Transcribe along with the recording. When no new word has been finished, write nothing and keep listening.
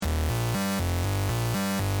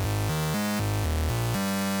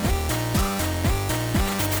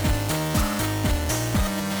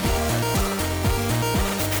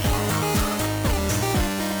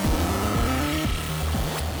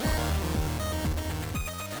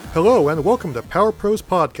Hello and welcome to Power Pros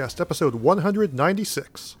Podcast, episode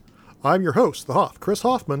 196. I'm your host, the Hoff, Chris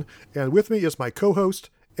Hoffman, and with me is my co-host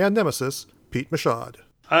and nemesis, Pete Machad.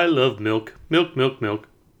 I love milk. Milk.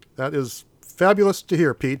 That is fabulous to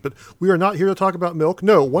hear, Pete, but we are not here to talk about milk.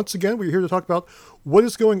 No, once again, we're here to talk about what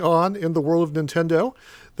is going on in the world of Nintendo.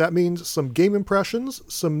 That means some game impressions,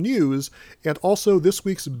 some news, and also this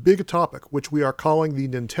week's big topic, which we are calling the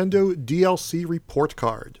Nintendo DLC Report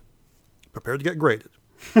Card. Prepare to get graded.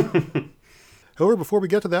 However, before we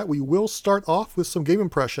get to that, we will start off with some game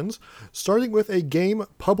impressions, starting with a game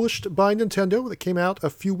published by Nintendo that came out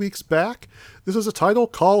a few weeks back. This is a title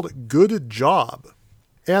called Good Job.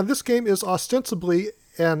 And this game is ostensibly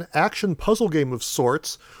an action puzzle game of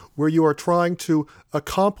sorts, where you are trying to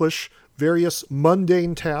accomplish various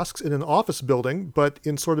mundane tasks in an office building, but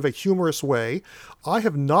in sort of a humorous way. I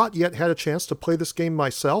have not yet had a chance to play this game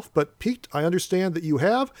myself, but Pete, I understand that you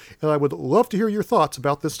have, and I would love to hear your thoughts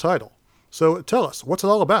about this title. So tell us, what's it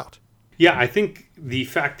all about? Yeah, I think the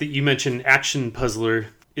fact that you mentioned action puzzler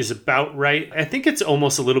is about right. I think it's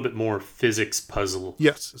almost a little bit more physics puzzle.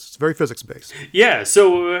 Yes, it's very physics-based. Yeah,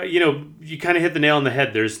 so, you kind of hit the nail on the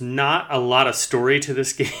head. There's not a lot of story to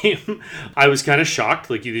this game. I was kind of shocked.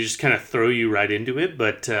 Like, they just kind of throw you right into it.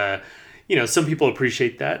 But, some people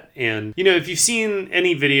appreciate that. And, if you've seen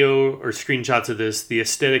any video or screenshots of this, the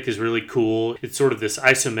aesthetic is really cool. It's sort of this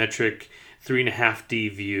isometric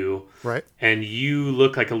 3.5D view. Right. And you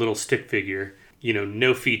look like a little stick figure.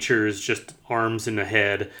 No features, just arms and a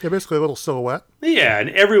head. Yeah, basically a little silhouette. Yeah, and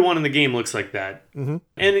everyone in the game looks like that. Mm-hmm.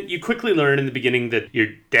 And you quickly learn in the beginning that your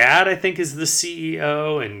dad, I think, is the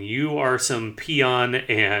CEO, and you are some peon,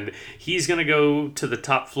 and he's going to go to the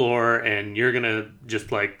top floor, and you're going to just,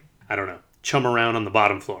 chum around on the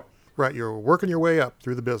bottom floor. Right, you're working your way up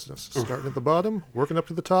through the business, starting at the bottom, working up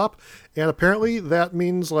to the top, and apparently that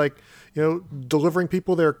means delivering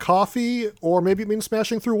people their coffee, or maybe it means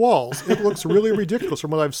smashing through walls. It looks really ridiculous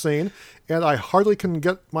from what I've seen, and I hardly can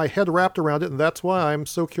get my head wrapped around it, and that's why I'm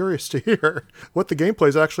so curious to hear what the gameplay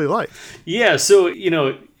is actually like. Yeah, so,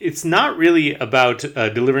 it's not really about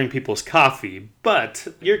delivering people's coffee, but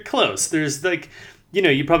you're close. There's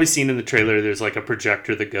you've probably seen in the trailer, there's a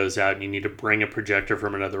projector that goes out and you need to bring a projector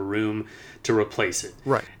from another room to replace it.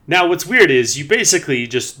 Right. Now, what's weird is you basically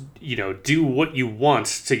just, do what you want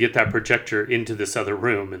to get that projector into this other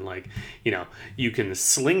room. And you can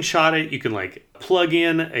slingshot it. You can plug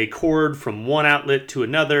in a cord from one outlet to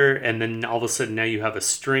another. And then all of a sudden now you have a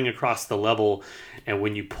string across the level. And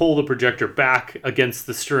when you pull the projector back against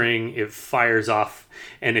the string, it fires off.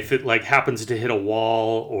 And if it happens to hit a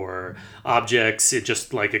wall or objects, it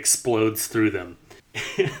just explodes through them.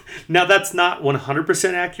 Now, that's not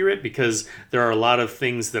 100% accurate because there are a lot of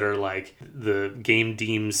things that are the game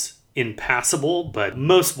deems impassable. But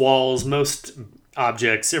most walls, most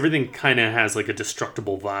objects, everything kind of has a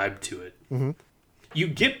destructible vibe to it. Mm-hmm. You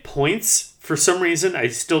get points for some reason. I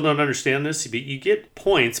still don't understand this, but you get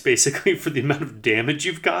points basically for the amount of damage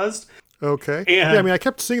you've caused. Okay. And, I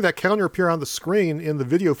kept seeing that counter appear on the screen in the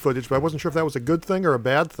video footage, but I wasn't sure if that was a good thing or a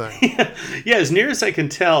bad thing. Yeah, as near as I can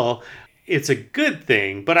tell, it's a good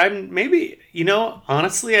thing, but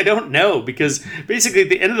honestly, I don't know, because basically at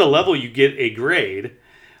the end of the level, you get a grade.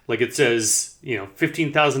 It says,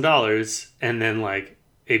 $15,000 and then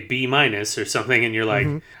a B- or something, and you're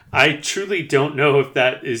mm-hmm. I truly don't know if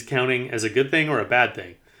that is counting as a good thing or a bad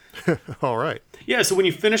thing. All right. Yeah, so when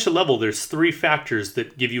you finish a level, there's 3 factors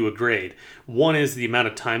that give you a grade. One is the amount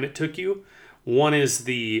of time it took you. One is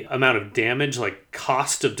the amount of damage,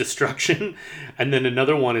 cost of destruction. And then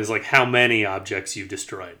another one is how many objects you've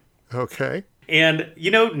destroyed. Okay. And,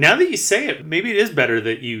 now that you say it, maybe it is better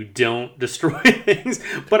that you don't destroy things.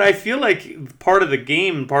 But I feel part of the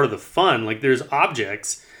game, part of the fun, there's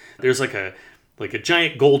objects. There's a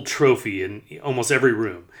giant gold trophy in almost every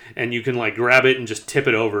room. And you can grab it and just tip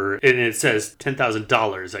it over. And it says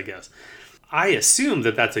 $10,000, I guess. I assume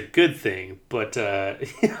that that's a good thing. But I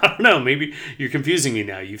don't know. Maybe you're confusing me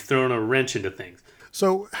now. You've thrown a wrench into things.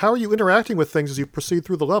 So how are you interacting with things as you proceed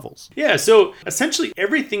through the levels? Yeah, so essentially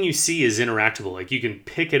everything you see is interactable. You can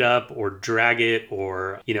pick it up or drag it,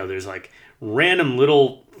 or, there's random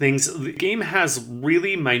little things. The game has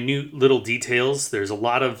really minute little details. There's a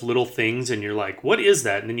lot of little things, and you're what is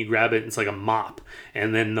that? And then you grab it, and it's a mop.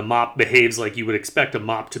 And then the mop behaves like you would expect a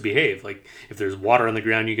mop to behave. If there's water on the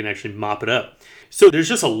ground, you can actually mop it up. So there's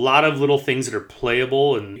just a lot of little things that are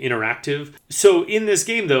playable and interactive. So in this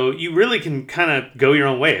game, though, you really can kind of go your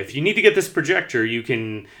own way. If you need to get this projector, you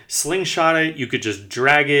can slingshot it. You could just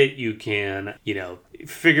drag it. You can,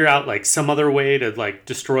 figure out some other way to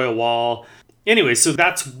destroy a wall. Anyway, so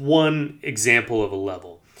that's one example of a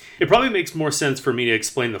level. It probably makes more sense for me to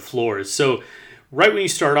explain the floors. So right when you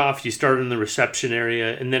start off, you start in the reception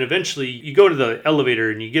area, and then eventually you go to the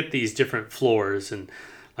elevator and you get these different floors. And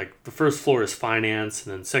like the first floor is finance,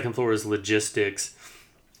 and then second floor is logistics.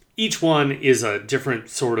 Each one is a different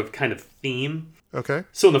sort of kind of theme. Okay.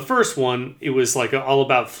 So in the first one, it was like all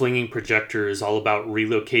about flinging projectors, all about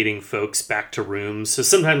relocating folks back to rooms. So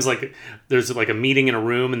sometimes like there's like a meeting in a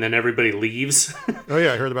room and then everybody leaves. Oh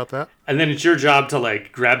yeah, I heard about that. And then it's your job to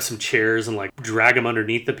like grab some chairs and like drag them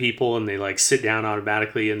underneath the people, and they like sit down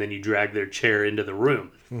automatically, and then you drag their chair into the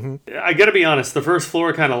room. Mm-hmm. I gotta be honest, the first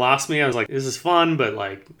floor kind of lost me. I was like, this is fun, but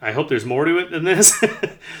like I hope there's more to it than this.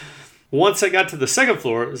 Once I got to the second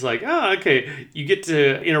floor, it was like, oh, okay, you get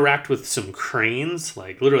to interact with some cranes,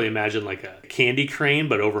 like literally imagine like a candy crane,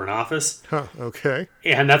 but over an office. Huh, okay.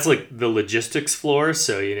 And that's like the logistics floor.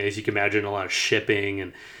 So, you know, as you can imagine, a lot of shipping.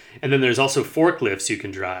 And then there's also forklifts you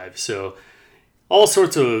can drive. So all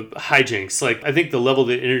sorts of hijinks. Like I think the level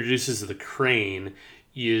that introduces the crane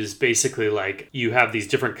is basically like you have these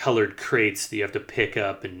different colored crates that you have to pick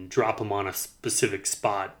up and drop them on a specific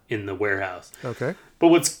spot in the warehouse. Okay. But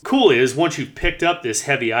what's cool is once you've picked up this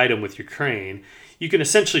heavy item with your crane, you can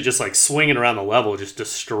essentially just like swing it around the level, just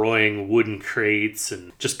destroying wooden crates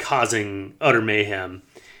and just causing utter mayhem.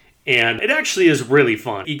 And it actually is really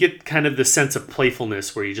fun. You get kind of the sense of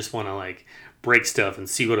playfulness where you just want to like break stuff and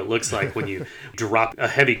see what it looks like when you drop a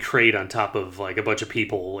heavy crate on top of like a bunch of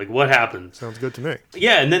people. Like what happens? Sounds good to me.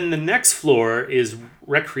 Yeah, and then the next floor is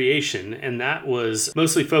recreation, and that was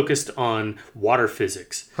mostly focused on water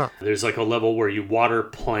physics. Huh. There's like a level where you water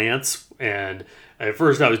plants, and at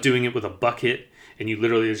first I was doing it with a bucket, and you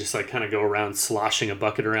literally just like kind of go around sloshing a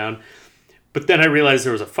bucket around. But then I realized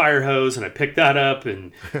there was a fire hose, and I picked that up,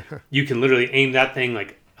 and you can literally aim that thing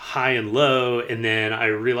like high and low. And then I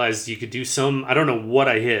realized you could do some, I don't know what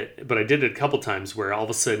I hit, but I did it a couple times where all of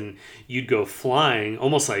a sudden you'd go flying,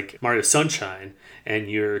 almost like Mario Sunshine, and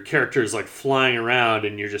your character is like flying around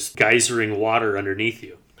and you're just geysering water underneath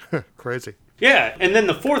you. Crazy. Yeah, and then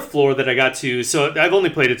the fourth floor that I got to, so I've only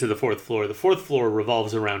played it to the fourth floor. The fourth floor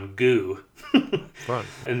revolves around goo. Fun.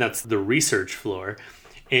 And that's the research floor.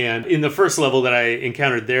 And in the first level that I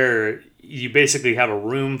encountered there, you basically have a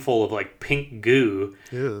room full of like pink goo.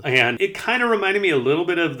 Ew. And it kind of reminded me a little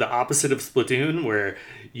bit of the opposite of Splatoon, where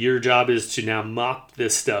your job is to now mop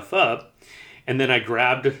this stuff up. And then I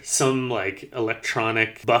grabbed some like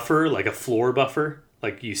electronic buffer, like a floor buffer,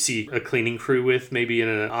 like you see a cleaning crew with maybe in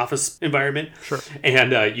an office environment. Sure.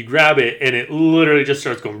 And you grab it and it literally just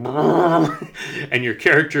starts going and your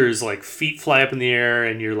character's like feet fly up in the air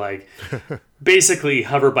and you're like basically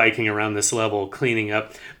hover biking around this level cleaning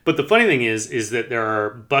up. But the funny thing is that there are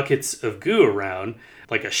buckets of goo around,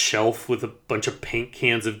 like a shelf with a bunch of paint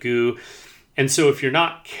cans of goo. And so if you're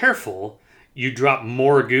not careful, you drop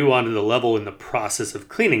more goo onto the level in the process of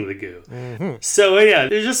cleaning the goo. Mm-hmm. So yeah,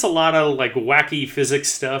 there's just a lot of like wacky physics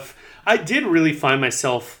stuff. I did really find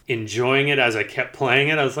myself enjoying it as I kept playing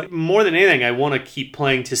it. I was like, more than anything, I want to keep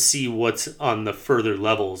playing to see what's on the further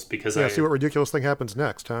levels because see what ridiculous thing happens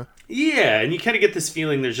next, huh? Yeah, and you kind of get this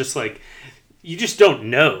feeling there's just like, you just don't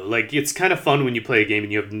know. Like, it's kind of fun when you play a game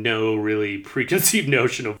and you have no really preconceived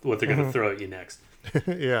notion of what they're going to throw at you next.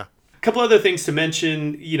 Yeah. Couple other things to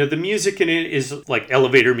mention. You know, the music in it is like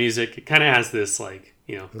elevator music. It kind of has this like,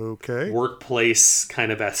 you know, okay, workplace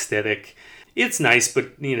kind of aesthetic. It's nice,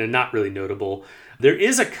 but, you know, not really notable. There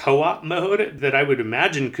is a co-op mode that I would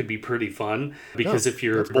imagine could be pretty fun because if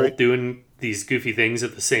you're both doing these goofy things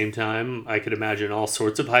at the same time, I could imagine all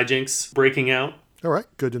sorts of hijinks breaking out. All right,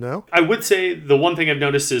 good to know. I would say the one thing I've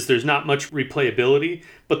noticed is there's not much replayability,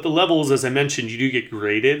 but the levels, as I mentioned, you do get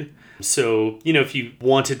graded. So, you know, if you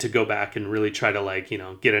wanted to go back and really try to, like, you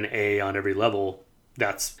know, get an A on every level,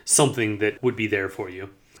 that's something that would be there for you.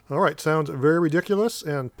 All right, sounds very ridiculous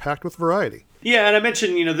and packed with variety. Yeah, and I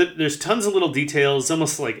mentioned, you know, that there's tons of little details,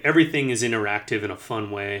 almost like everything is interactive in a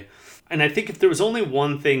fun way. And I think if there was only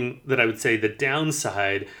one thing that I would say, the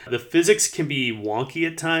downside, the physics can be wonky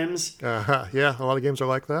at times. Yeah, a lot of games are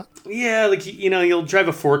like that. Yeah, like, you know, you'll drive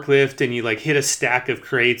a forklift and you like hit a stack of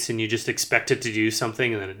crates and you just expect it to do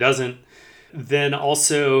something and then it doesn't. Then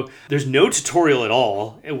also, there's no tutorial at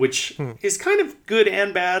all, which is kind of good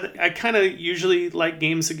and bad. I kind of usually like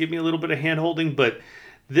games that give me a little bit of hand-holding, but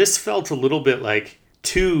this felt a little bit like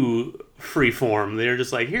too freeform. They're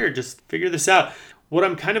just like, here, just figure this out. What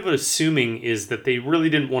I'm kind of assuming is that they really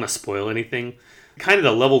didn't want to spoil anything. Kind of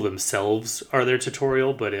the level themselves are their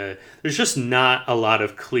tutorial, but there's just not a lot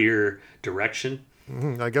of clear direction.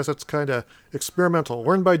 I guess it's kind of experimental.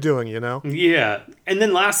 Learn by doing, Yeah. And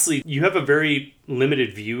then lastly, you have a very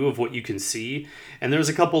limited view of what you can see. And there's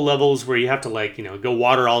a couple levels where you have to go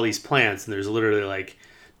water all these plants. And there's literally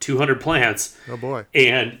 200 plants. Oh boy.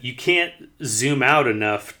 And you can't zoom out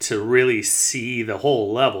enough to really see the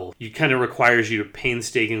whole level. It kind of requires you to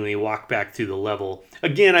painstakingly walk back through the level.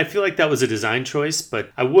 Again, I feel like that was a design choice, but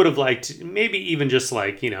I would have liked maybe even just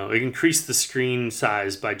increase the screen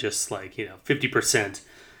size by just 50%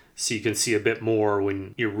 so you can see a bit more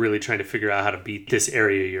when you're really trying to figure out how to beat this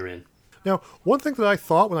area you're in. Now, one thing that I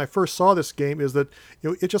thought when I first saw this game is that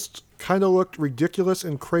it just kind of looked ridiculous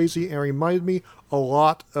and crazy and reminded me a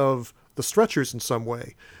lot of The Stretchers in some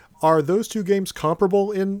way. Are those two games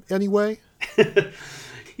comparable in any way?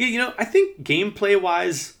 Yeah, I think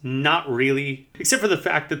gameplay-wise, not really. Except for the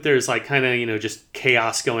fact that there's just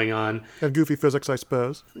chaos going on. And goofy physics, I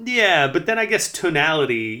suppose. Yeah, but then I guess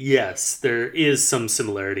tonality, yes, there is some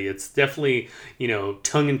similarity. It's definitely,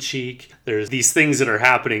 tongue-in-cheek. There's these things that are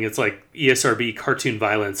happening. It's like ESRB cartoon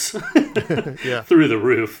violence Yeah. through the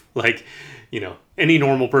roof. Any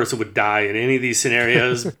normal person would die in any of these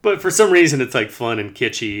scenarios. But for some reason, it's fun and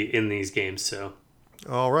kitschy in these games, so...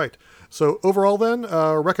 All right. So overall then,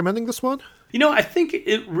 recommending this one? I think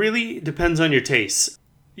it really depends on your tastes.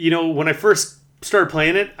 When I first started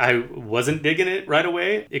playing it, I wasn't digging it right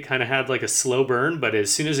away. It kind of had a slow burn, but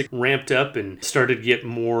as soon as it ramped up and started to get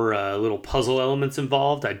more little puzzle elements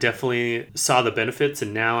involved, I definitely saw the benefits,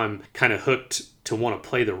 and now I'm kind of hooked to want to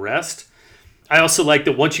play the rest. I also like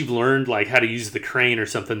that once you've learned how to use the crane or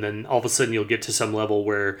something, then all of a sudden you'll get to some level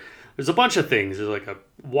where there's a bunch of things. There's a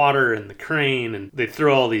water and the crane, and they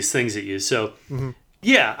throw all these things at you. So,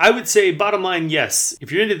 Yeah, I would say bottom line, yes.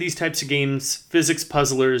 If you're into these types of games, physics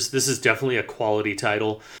puzzlers, this is definitely a quality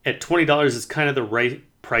title. At $20, it's kind of the right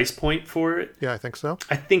price point for it. Yeah, I think so.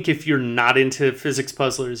 I think if you're not into physics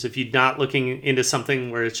puzzlers, if you're not looking into something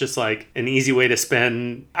where it's just an easy way to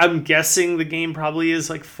spend, I'm guessing the game probably is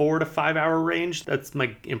 4 to 5 hour range. That's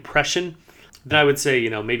my impression. Then I would say,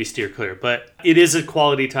 maybe steer clear. But it is a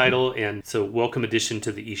quality title, and it's a welcome addition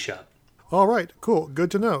to the eShop. All right, cool.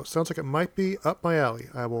 Good to know. Sounds like it might be up my alley.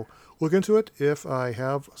 I will look into it if I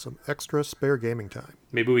have some extra spare gaming time.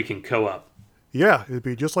 Maybe we can co-op. Yeah, it'd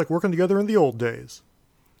be just like working together in the old days.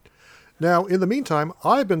 Now, in the meantime,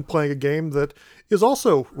 I've been playing a game that is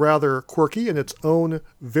also rather quirky in its own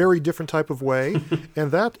very different type of way,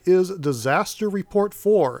 and that is Disaster Report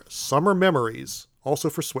 4, Summer Memories, also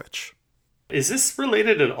for Switch. Is this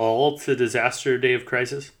related at all to Disaster Day of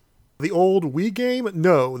Crisis? The old Wii game?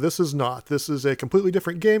 No, this is not. This is a completely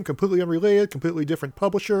different game, completely unrelated, completely different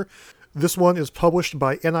publisher. This one is published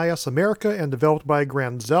by NIS America and developed by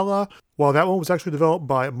Granzella, while that one was actually developed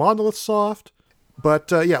by Monolith Soft.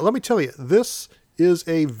 But let me tell you, this is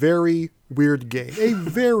a very weird game. A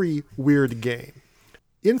very weird game.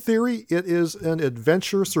 In theory, it is an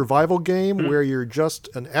adventure survival game where you're just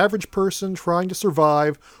an average person trying to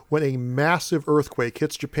survive when a massive earthquake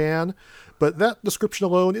hits Japan. But that description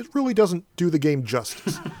alone, it really doesn't do the game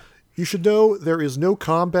justice. You should know there is no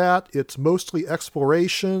combat. It's mostly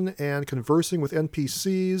exploration and conversing with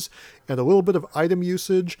NPCs and a little bit of item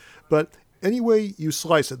usage. But any way you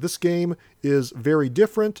slice it, this game is very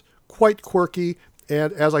different, quite quirky,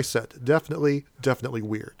 and as I said, definitely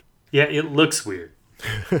weird. Yeah, it looks weird.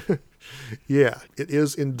 Yeah, it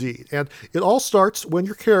is indeed. And it all starts when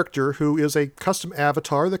your character, who is a custom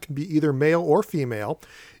avatar that can be either male or female,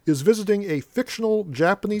 is visiting a fictional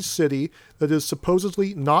Japanese city that is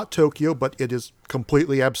supposedly not Tokyo, but it is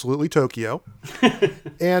completely, absolutely Tokyo.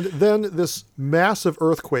 And then this massive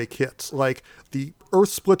earthquake hits. The earth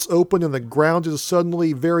splits open and the ground is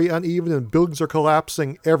suddenly very uneven and buildings are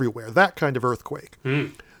collapsing everywhere. That kind of earthquake.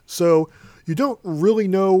 So you don't really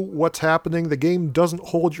know what's happening. The game doesn't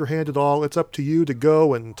hold your hand at all. It's up to you to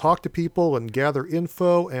go and talk to people and gather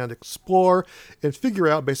info and explore and figure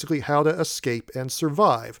out basically how to escape and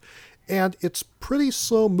survive. And it's pretty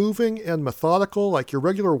slow moving and methodical. Your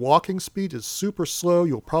regular walking speed is super slow.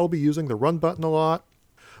 You'll probably be using the run button a lot.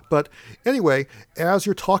 But anyway, as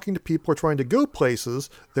you're talking to people or trying to go places,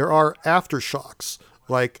 there are aftershocks,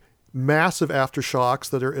 massive aftershocks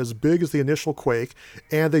that are as big as the initial quake,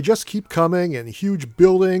 and they just keep coming, and huge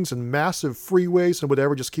buildings and massive freeways and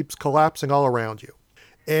whatever just keeps collapsing all around you.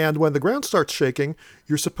 And when the ground starts shaking,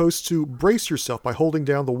 you're supposed to brace yourself by holding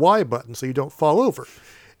down the Y button so you don't fall over.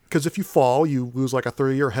 Because if you fall, you lose a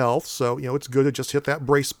third of your health, so it's good to just hit that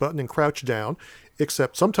brace button and crouch down.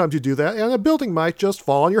 Except sometimes you do that, and a building might just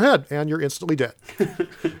fall on your head, and you're instantly dead.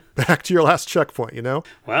 Back to your last checkpoint,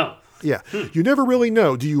 Wow. Yeah, you never really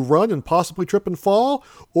know. Do you run and possibly trip and fall,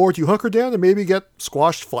 or do you hunker down and maybe get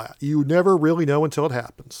squashed flat? You never really know until it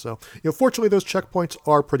happens. So, fortunately, those checkpoints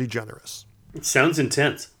are pretty generous. It sounds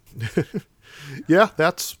intense. Yeah,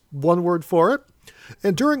 that's one word for it.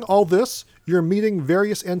 And during all this, you're meeting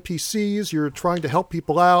various NPCs, you're trying to help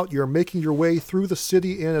people out, you're making your way through the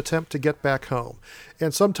city in an attempt to get back home.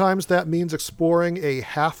 And sometimes that means exploring a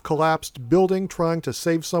half-collapsed building, trying to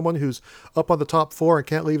save someone who's up on the top floor and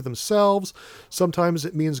can't leave themselves. Sometimes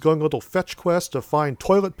it means going a little fetch quest to find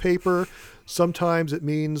toilet paper. Sometimes it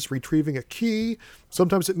means retrieving a key.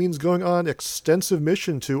 Sometimes it means going on extensive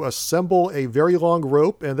mission to assemble a very long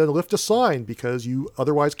rope and then lift a sign because you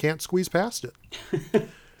otherwise can't squeeze past it.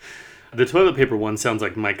 The toilet paper one sounds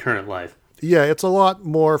like my current life. Yeah, it's a lot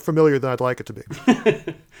more familiar than I'd like it to be.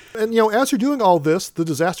 And, as you're doing all this, the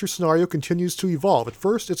disaster scenario continues to evolve. At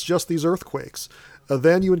first, it's just these earthquakes.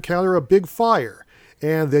 Then you encounter a big fire.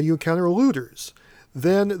 And then you encounter looters.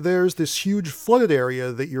 Then there's this huge flooded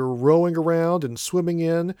area that you're rowing around and swimming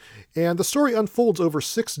in, and the story unfolds over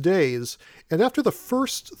 6 days, and after the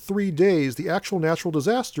first 3 days, the actual natural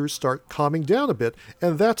disasters start calming down a bit,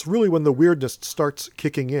 and that's really when the weirdness starts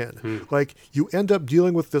kicking in. Like, you end up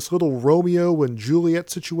dealing with this little Romeo and Juliet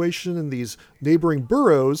situation in these neighboring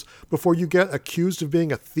boroughs before you get accused of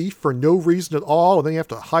being a thief for no reason at all, and then you have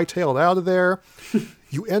to hightail it out of there.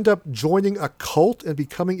 You end up joining a cult and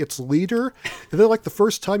becoming its leader. And then, like the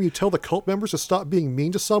first time you tell the cult members to stop being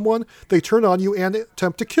mean to someone, they turn on you and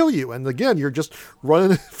attempt to kill you. And again, you're just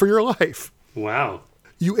running for your life. Wow.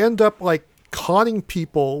 You end up like conning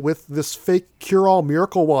people with this fake cure-all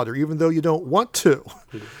miracle water, even though you don't want to.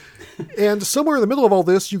 And somewhere in the middle of all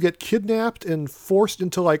this, you get kidnapped and forced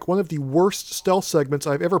into like one of the worst stealth segments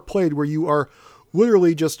I've ever played, where you are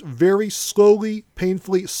literally just very slowly,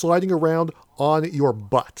 painfully sliding around on your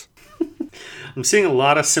butt. I'm seeing a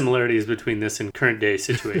lot of similarities between this and current day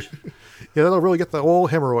situation. Yeah, that'll really get the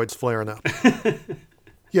old hemorrhoids flaring up.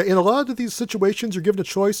 Yeah, in a lot of these situations, you're given a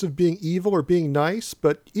choice of being evil or being nice,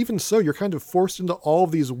 but even so, you're kind of forced into all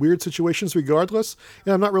of these weird situations regardless,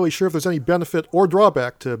 and I'm not really sure if there's any benefit or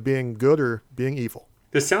drawback to being good or being evil.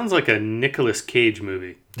 This sounds like a Nicolas Cage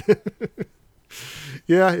movie.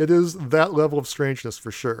 Yeah, it is that level of strangeness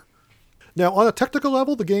for sure. Now, on a technical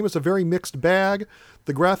level, the game is a very mixed bag.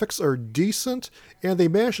 The graphics are decent, and they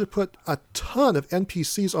managed to put a ton of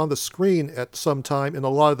NPCs on the screen at some time in a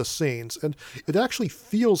lot of the scenes. And it actually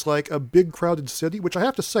feels like a big crowded city, which I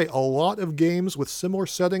have to say, a lot of games with similar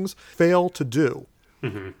settings fail to do.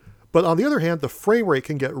 Mm-hmm. But on the other hand, the frame rate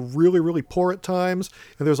can get really, really poor at times,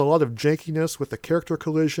 and there's a lot of jankiness with the character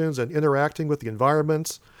collisions and interacting with the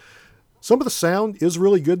environments. Some of the sound is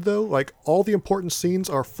really good, though. Like, all the important scenes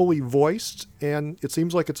are fully voiced, and it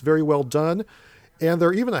seems like it's very well done. And there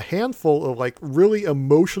are even a handful of, like, really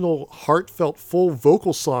emotional, heartfelt, full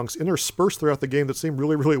vocal songs interspersed throughout the game that seem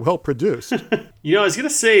really, really well produced. I was going to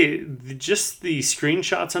say, just the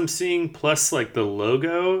screenshots I'm seeing, plus, like, the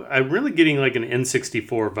logo, I'm really getting, like, an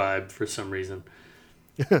N64 vibe for some reason.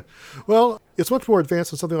 Well, it's much more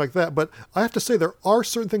advanced than something like that, but I have to say there are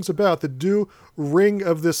certain things about it that do ring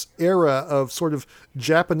of this era of sort of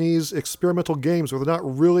Japanese experimental games where they're not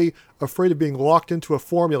really afraid of being locked into a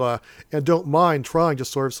formula and don't mind trying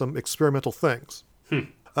just sort of some experimental things.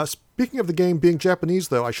 Speaking of the game being Japanese,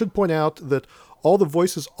 though, I should point out that all the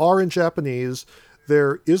voices are in Japanese.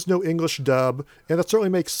 There is no English dub, and that certainly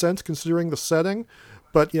makes sense considering the setting.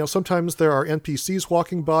 But, sometimes there are NPCs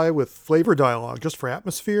walking by with flavor dialogue just for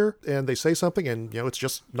atmosphere, and they say something, and, it's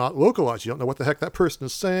just not localized. You don't know what the heck that person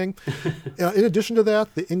is saying. In addition to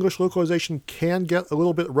that, the English localization can get a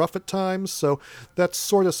little bit rough at times, so that's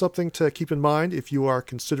sort of something to keep in mind if you are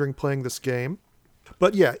considering playing this game.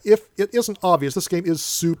 But yeah, if it isn't obvious, this game is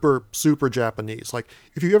super, super Japanese. Like,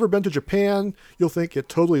 if you've ever been to Japan, you'll think it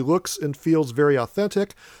totally looks and feels very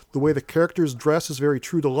authentic. The way the characters dress is very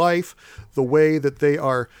true to life. The way that they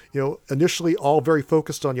are, initially all very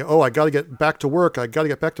focused on, I got to get back to work. I got to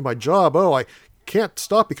get back to my job. I can't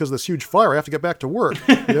stop because of this huge fire. I have to get back to work.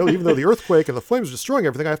 Even though the earthquake and the flames are destroying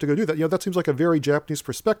everything, I have to go do that. That seems like a very Japanese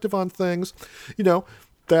perspective on things.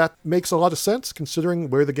 That makes a lot of sense considering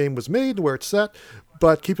where the game was made, where it's set.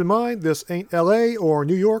 But keep in mind, this ain't LA or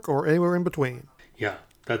New York or anywhere in between. Yeah,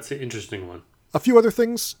 that's an interesting one. A few other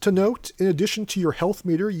things to note. In addition to your health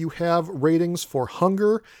meter, you have ratings for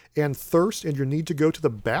hunger and thirst and your need to go to the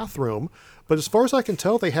bathroom. But as far as I can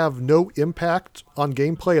tell, they have no impact on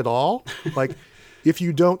gameplay at all. Like, if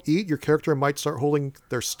you don't eat, your character might start holding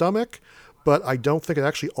their stomach. But I don't think it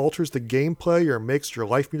actually alters the gameplay or makes your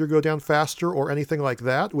life meter go down faster or anything like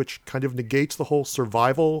that, which kind of negates the whole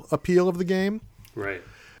survival appeal of the game. Right.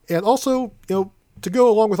 And also, to go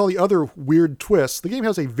along with all the other weird twists, the game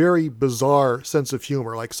has a very bizarre sense of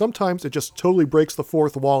humor. Like, sometimes it just totally breaks the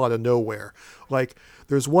fourth wall out of nowhere. Like,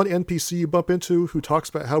 there's one NPC you bump into who talks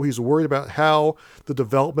about how he's worried about how the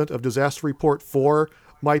development of Disaster Report 4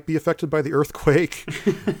 might be affected by the earthquake.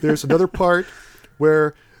 There's another part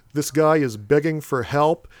where this guy is begging for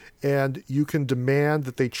help, and you can demand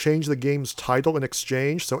that they change the game's title in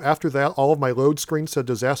exchange. So after that, all of my load screens said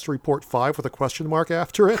Disaster Report 5 with a question mark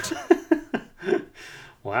after it.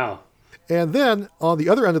 Wow. And then, on the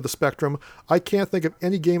other end of the spectrum, I can't think of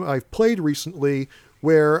any game I've played recently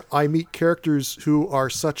where I meet characters who are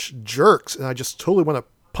such jerks, and I just totally want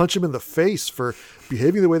to punch them in the face for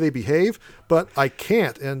behaving the way they behave, but I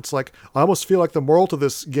can't. And it's like, I almost feel like the moral to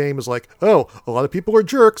this game is like, oh, a lot of people are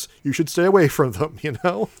jerks, you should stay away from them, you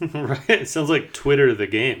know? Right. It sounds like Twitter the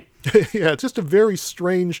game. Yeah, it's just a very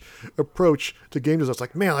strange approach to game design. It's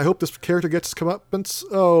like, man, I hope this character gets comeuppance.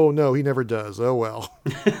 Oh, no, he never does. Oh, well.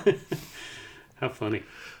 How funny.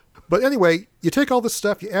 But anyway, you take all this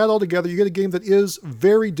stuff, you add all together, you get a game that is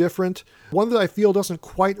very different, one that I feel doesn't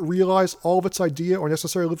quite realize all of its idea or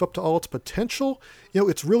necessarily live up to all its potential. You know,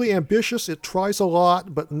 it's really ambitious, it tries a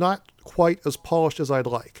lot, but not quite as polished as I'd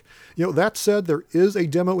like. You know, that said, there is a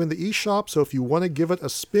demo in the eShop, so if you want to give it a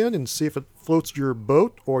spin and see if it floats your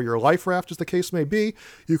boat or your life raft, as the case may be,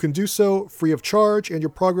 you can do so free of charge, and your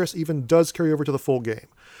progress even does carry over to the full game.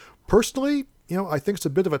 Personally, you know, I think it's a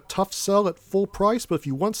bit of a tough sell at full price, but if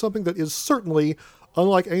you want something that is certainly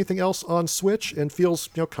unlike anything else on Switch and feels,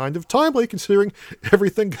 you know, kind of timely considering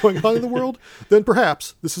everything going on in the world, then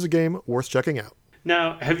perhaps this is a game worth checking out.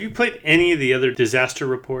 Now, have you played any of the other Disaster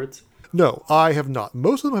Reports? No, I have not.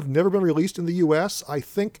 Most of them have never been released in the US. I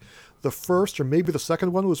think the first or maybe the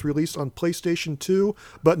second one was released on PlayStation 2,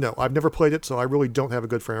 but no, I've never played it, so I really don't have a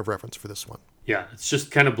good frame of reference for this one. Yeah, it's just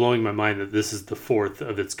kind of blowing my mind that this is the fourth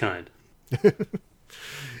of its kind.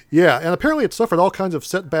 Yeah, and apparently it suffered all kinds of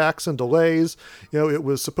setbacks and delays. You know, it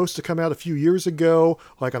was supposed to come out a few years ago,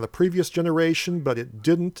 like on the previous generation, but it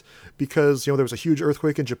didn't because, you know, there was a huge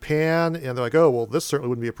earthquake in Japan, and they're like, oh, well, this certainly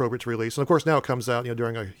wouldn't be appropriate to release. And of course, now it comes out, you know,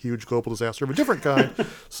 during a huge global disaster of a different kind.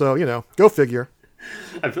 So, you know, go figure.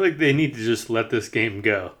 I feel like they need to just let this game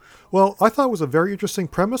go. Well, I thought it was a very interesting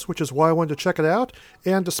premise, which is why I wanted to check it out.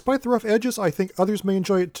 And despite the rough edges, I think others may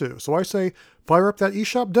enjoy it too. So I say, fire up that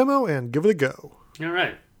eShop demo and give it a go. All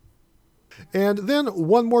right. And then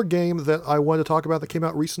one more game that I wanted to talk about that came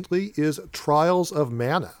out recently is Trials of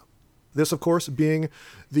Mana. This, of course, being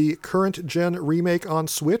the current-gen remake on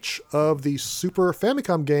Switch of the Super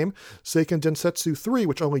Famicom game Seiken Densetsu 3,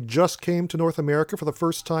 which only just came to North America for the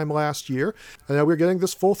first time last year. And now we're getting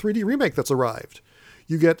this full 3D remake that's arrived.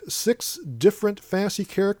 You get 6 different fantasy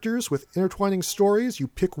characters with intertwining stories. You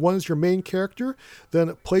pick one as your main character,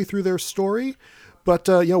 then play through their story. But,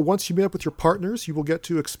 you know, once you meet up with your partners, you will get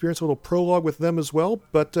to experience a little prologue with them as well.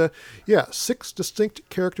 But, yeah, 6 distinct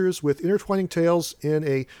characters with intertwining tales in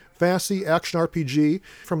a fantasy action RPG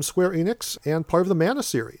from Square Enix and part of the Mana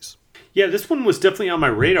series. Yeah, this one was definitely on my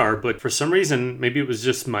radar, but for some reason, maybe it was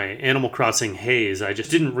just my Animal Crossing haze. I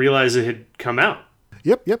just didn't realize it had come out.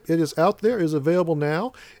 Yep, it is out there, it is available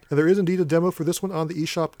now, and there is indeed a demo for this one on the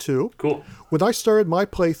eShop too. Cool. When I started my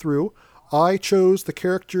playthrough, I chose the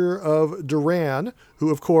character of Duran, who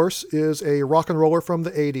of course is a rock and roller from the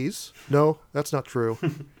 80s. No, that's not true.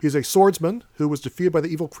 He's a swordsman who was defeated by the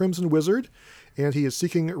evil Crimson Wizard, and he is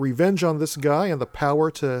seeking revenge on this guy and the power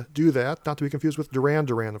to do that, not to be confused with Duran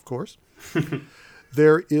Duran, of course.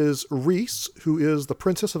 There is Reese, who is the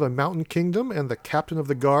princess of a mountain kingdom and the captain of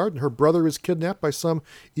the guard. And her brother is kidnapped by some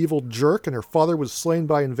evil jerk, and her father was slain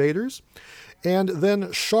by invaders. And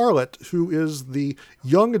then Charlotte, who is the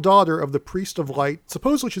young daughter of the Priest of Light.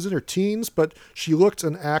 Supposedly she's in her teens, but she looks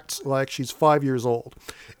and acts like she's 5 years old.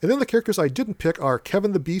 And then the characters I didn't pick are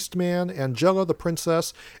Kevin the Beastman, Angela the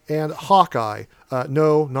princess, and Hawkeye.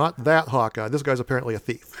 No, not that Hawkeye. This guy's apparently a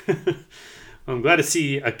thief. I'm glad to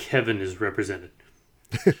see a Kevin is represented.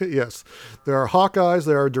 Yes. There are Hawkeyes,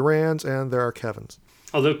 there are Durans, and there are Kevins.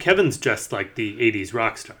 Although Kevin's dressed like the 80s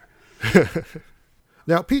rock star.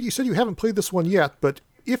 Now, Pete, you said you haven't played this one yet, but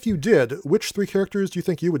if you did, which 3 characters do you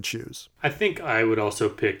think you would choose? I think I would also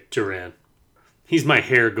pick Duran. He's my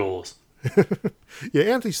hair goals. Yeah,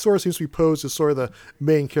 Anthony sort of seems to be posed as sort of the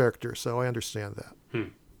main character, so I understand that.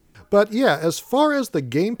 But yeah, as far as the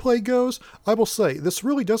gameplay goes, I will say, this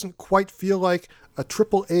really doesn't quite feel like a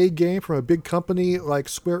AAA game from a big company like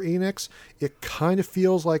Square Enix. It kind of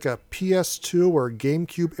feels like a PS2 or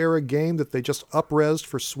GameCube era game that they just up-resed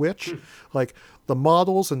for Switch. Like, the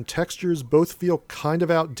models and textures both feel kind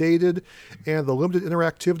of outdated, and the limited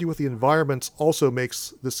interactivity with the environments also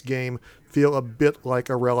makes this game feel a bit like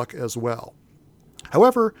a relic as well.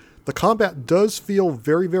 However, the combat does feel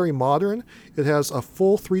very, very modern. It has a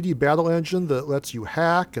full 3D battle engine that lets you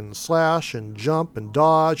hack and slash and jump and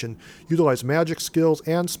dodge and utilize magic skills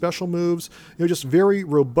and special moves. Just very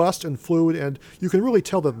robust and fluid, and you can really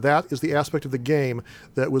tell that that is the aspect of the game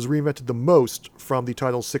that was reinvented the most from the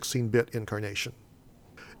title's 16-bit incarnation.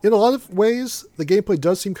 In a lot of ways, the gameplay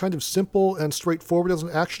does seem kind of simple and straightforward as an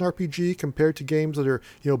action RPG compared to games that are,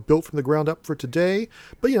 built from the ground up for today.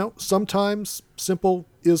 But, sometimes simple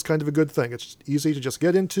is kind of a good thing. It's easy to just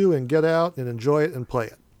get into and get out and enjoy it and play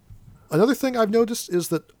it. Another thing I've noticed is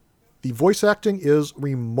that the voice acting is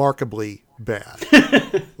remarkably bad.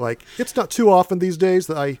 It's not too often these days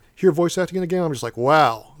that I hear voice acting in a game. I'm just like,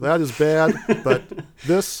 wow, that is bad. But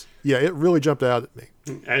this, it really jumped out at me.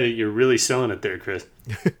 You're really selling it there, Chris.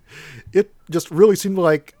 It just really seemed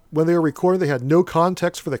like when they were recording, they had no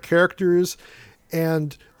context for the characters,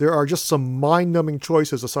 and there are just some mind-numbing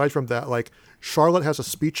choices aside from that. Like, Charlotte has a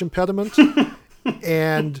speech impediment,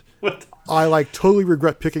 and What? I totally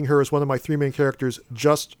regret picking her as one of my 3 main characters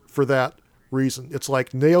just for that reason. It's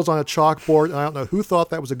like nails on a chalkboard, and I don't know who thought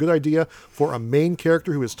that was a good idea for a main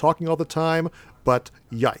character who is talking all the time, but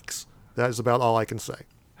yikes. That is about all I can say.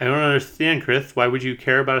 I don't understand, Chris. Why would you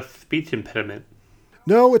care about a speech impediment?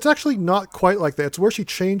 No, it's actually not quite like that. It's where she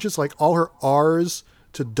changes all her R's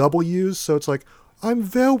to W's, so it's like, I'm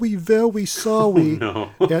very, very sorry.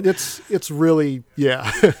 Oh, no. And it's really,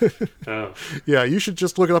 yeah. Oh. Yeah, you should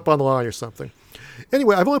just look it up online or something.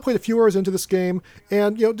 Anyway, I've only played a few hours into this game,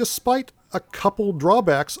 and, despite a couple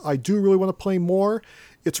drawbacks, I do really want to play more.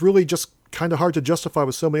 It's really just kind of hard to justify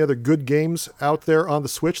with so many other good games out there on the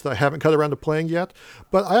Switch that I haven't got around to playing yet.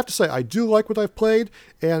 But I have to say, I do like what I've played,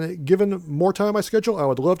 and given more time on my schedule, I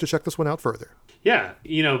would love to check this one out further. Yeah,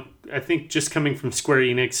 I think just coming from Square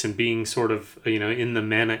Enix and being sort of, in the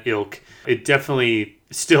Mana ilk, it definitely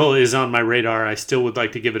still is on my radar. I still would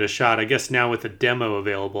like to give it a shot. I guess now with a demo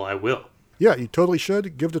available, I will. Yeah, you totally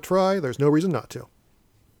should. Give it a try. There's no reason not to.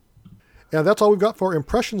 And that's all we've got for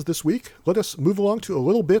impressions this week. Let us move along to a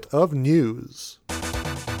little bit of news.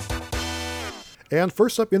 And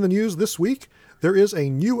first up in the news this week, there is a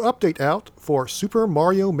new update out for Super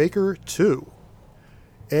Mario Maker 2.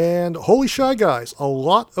 And holy shy guys, a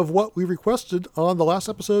lot of what we requested on the last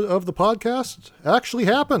episode of the podcast actually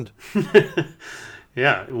happened.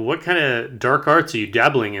 Yeah, what kind of dark arts are you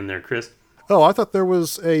dabbling in there, Chris? Oh, I thought there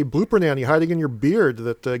was a blooper nanny hiding in your beard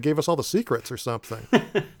that gave us all the secrets or something.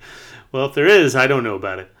 Well, if there is, I don't know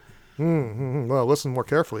about it. Well, listen more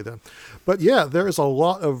carefully then. But yeah, there is a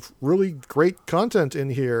lot of really great content in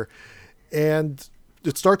here. And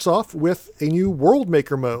it starts off with a new World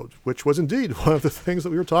Maker mode, which was indeed one of the things that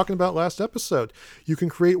we were talking about last episode. You can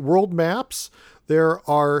create world maps. There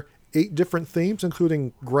are 8 different themes,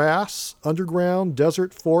 including grass, underground,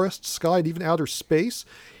 desert, forest, sky, and even outer space.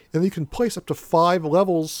 And you can place up to 5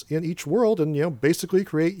 levels in each world and, basically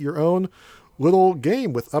create your own little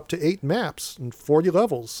game with up to 8 maps and 40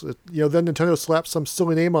 levels. Then Nintendo slaps some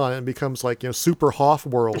silly name on it and becomes like, Super Hoff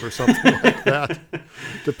World or something like that,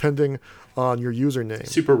 depending on your username.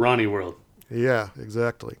 Super Ronnie World. Yeah,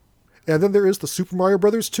 exactly. And then there is the Super Mario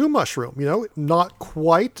Bros. 2 mushroom. Not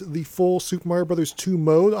quite the full Super Mario Bros. 2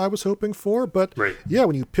 mode I was hoping for, but right. Yeah,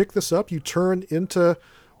 when you pick this up, you turn into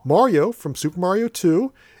Mario from Super Mario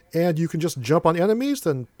 2, and you can just jump on enemies,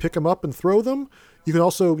 then pick them up and throw them. You can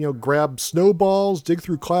also, grab snowballs, dig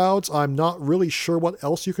through clouds. I'm not really sure what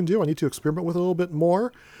else you can do. I need to experiment with it a little bit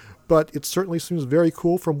more, but it certainly seems very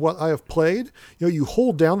cool from what I have played. You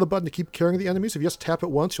hold down the button to keep carrying the enemies. If you just tap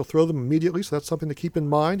it once, you'll throw them immediately, so that's something to keep in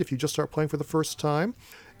mind if you just start playing for the first time.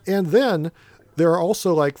 And then there are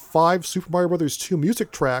also 5 Super Mario Bros. 2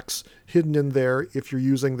 music tracks hidden in there if you're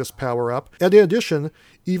using this power-up. And in addition,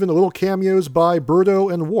 even little cameos by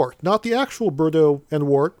Birdo and Wart. Not the actual Birdo and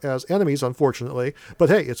Wart as enemies, unfortunately, but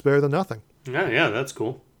hey, it's better than nothing. Yeah, that's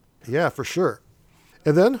cool. Yeah, for sure.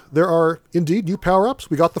 And then there are indeed new power-ups.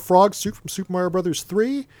 We got the frog suit from Super Mario Bros.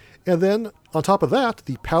 3, and then on top of that,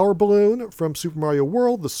 the power balloon from Super Mario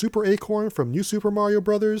World, the super acorn from New Super Mario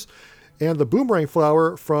Bros., and the boomerang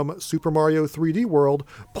flower from Super Mario 3D World,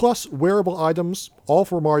 plus wearable items, all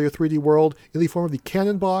for Mario 3D World, in the form of the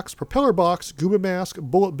Cannon Box, Propeller Box, Goomba Mask,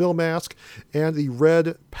 Bullet Bill Mask, and the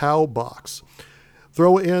Red Pow Box.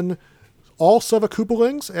 Throw in all 7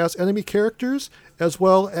 Koopalings as enemy characters, as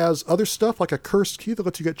well as other stuff like a cursed key that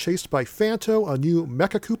lets you get chased by Phanto, a new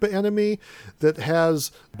Mecha Koopa enemy that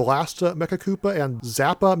has Blasta Mecha Koopa and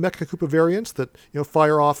Zappa Mecha Koopa variants that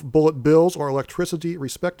fire off bullet bills or electricity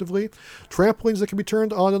respectively, trampolines that can be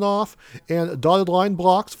turned on and off, and dotted line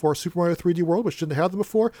blocks for Super Mario 3D World, which didn't have them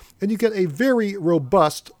before, and you get a very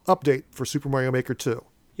robust update for Super Mario Maker 2.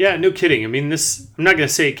 Yeah, no kidding. I mean, I'm not going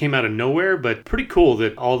to say it came out of nowhere, but pretty cool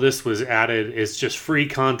that all this was added. It's just free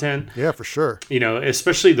content. Yeah, for sure.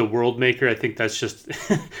 Especially the World Maker. I think that's just,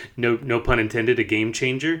 no pun intended, a game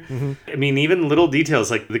changer. Mm-hmm. I mean, even little details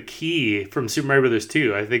like the key from Super Mario Brothers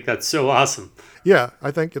 2. I think that's so awesome. Yeah, I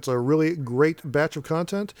think it's a really great batch of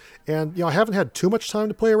content. And, I haven't had too much time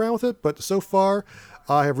to play around with it, but so far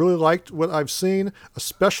I have really liked what I've seen,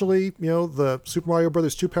 especially, the Super Mario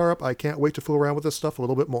Brothers 2 power-up. I can't wait to fool around with this stuff a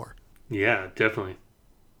little bit more. Yeah, definitely.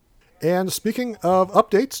 And speaking of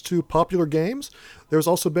updates to popular games, there's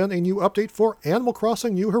also been a new update for Animal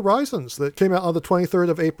Crossing New Horizons that came out on the 23rd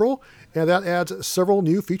of April, and that adds several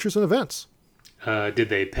new features and events. Did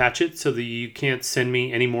they patch it so that you can't send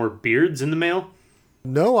me any more beards in the mail?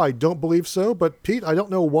 No, I don't believe so. But Pete, I don't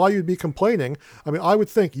know why you'd be complaining. I mean, I would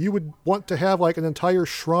think you would want to have like an entire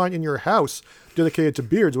shrine in your house dedicated to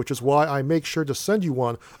beards, which is why I make sure to send you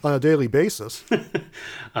one on a daily basis.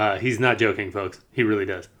 He's not joking, folks. He really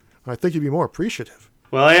does. I think you'd be more appreciative.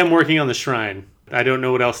 Well, I am working on the shrine. I don't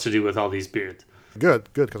know what else to do with all these beards. Good,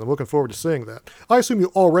 because I'm looking forward to seeing that. I assume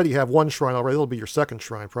you already have one shrine already. It'll be your second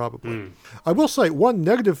shrine, probably. I will say one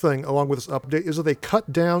negative thing along with this update is that they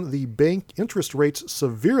cut down the bank interest rates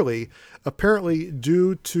severely, apparently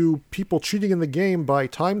due to people cheating in the game by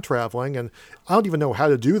time traveling, and I don't even know how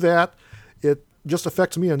to do that. It just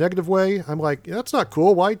affects me in a negative way. I'm like, that's not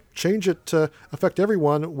cool. Why change it to affect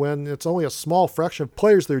everyone when it's only a small fraction of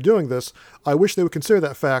players that are doing this? I wish they would consider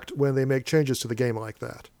that fact when they make changes to the game like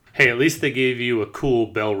that. Hey, at least they gave you a cool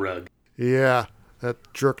bell rug. Yeah, that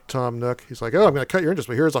jerk Tom Nook. He's like, I'm going to cut your interest,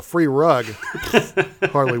 but here's a free rug.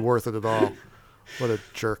 Hardly worth it at all. What a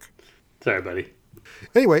jerk. Sorry, buddy.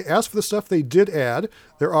 Anyway, as for the stuff they did add,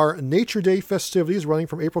 there are Nature Day festivities running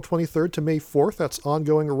from April 23rd to May 4th. That's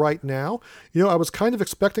ongoing right now. I was kind of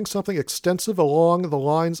expecting something extensive along the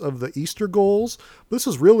lines of the Easter goals. But this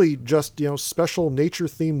is really just, special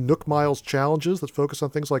nature-themed Nook Miles challenges that focus on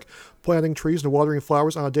things like planting trees and watering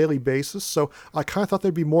flowers on a daily basis. So I kind of thought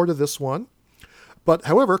there'd be more to this one. But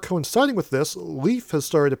however, coinciding with this, Leaf has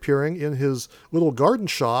started appearing in his little garden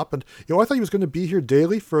shop. And, I thought he was going to be here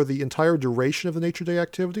daily for the entire duration of the Nature Day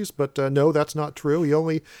activities. But no, that's not true. He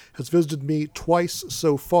only has visited me twice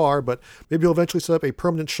so far. But maybe he'll eventually set up a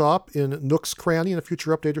permanent shop in Nook's Cranny in a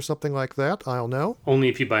future update or something like that. I don't know. Only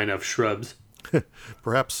if you buy enough shrubs.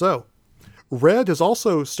 Perhaps so. Red has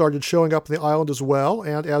also started showing up on the island as well,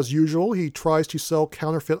 and as usual, he tries to sell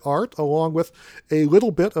counterfeit art along with a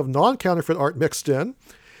little bit of non-counterfeit art mixed in.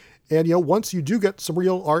 And, once you do get some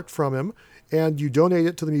real art from him and you donate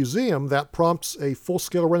it to the museum, that prompts a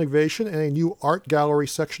full-scale renovation and a new art gallery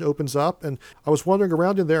section opens up. And I was wandering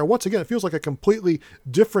around in there, and once again, it feels like a completely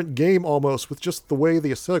different game almost, with just the way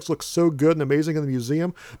the aesthetics look so good and amazing in the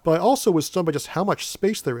museum. But I also was stunned by just how much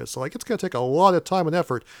space there is. So, it's going to take a lot of time and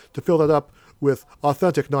effort to fill that up with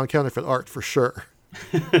authentic non-counterfeit art for sure.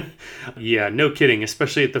 Yeah, no kidding,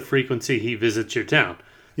 especially at the frequency he visits your town.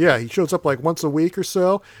 Yeah, he shows up like once a week or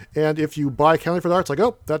so, and if you buy counterfeit art, it's like,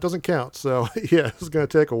 oh, that doesn't count. So yeah, it's going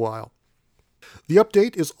to take a while. The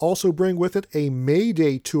update is also bringing with it a May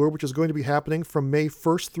Day tour, which is going to be happening from May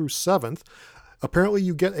 1st through 7th. Apparently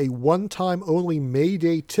you get a one-time only May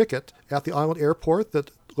Day ticket at the island airport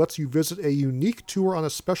that lets you visit a unique tour on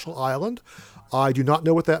a special island. I do not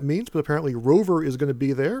know what that means, but apparently Rover is going to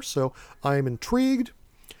be there, so I am intrigued.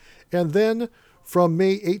 And then from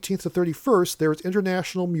May 18th to 31st, there's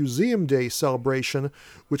International Museum Day celebration,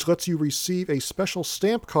 which lets you receive a special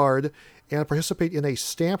stamp card and participate in a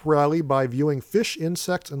stamp rally by viewing fish,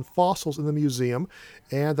 insects, and fossils in the museum.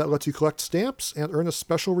 And that lets you collect stamps and earn a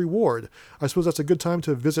special reward. I suppose that's a good time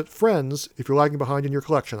to visit friends if you're lagging behind in your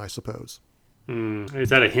collection, I suppose. Is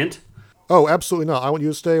that a hint? Oh, absolutely not. I want you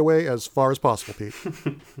to stay away as far as possible, Pete.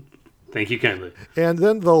 Thank you kindly. And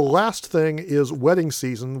then the last thing is wedding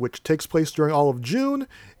season, which takes place during all of June.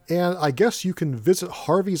 And I guess you can visit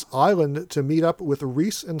Harvey's Island to meet up with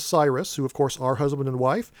Reese and Cyrus, who of course are husband and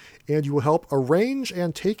wife, and you will help arrange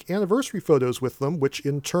and take anniversary photos with them, which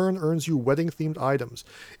in turn earns you wedding-themed items.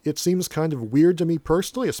 It seems kind of weird to me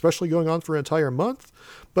personally, especially going on for an entire month,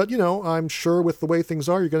 but I'm sure with the way things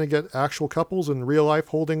are, you're going to get actual couples in real life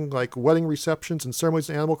holding like wedding receptions and ceremonies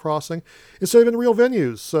in Animal Crossing instead of in real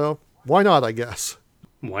venues, so why not, I guess?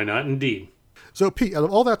 Why not, indeed. So, Pete, out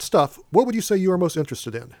of all that stuff, what would you say you are most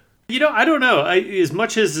interested in? I don't know. As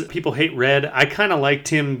much as people hate Red, I kind of liked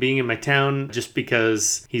him being in my town just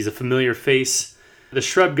because he's a familiar face. The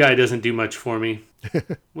shrub guy doesn't do much for me.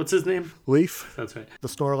 What's his name? Leaf. That's right. The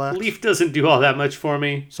Snorlax. Leaf doesn't do all that much for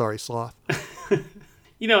me. Sorry, Sloth.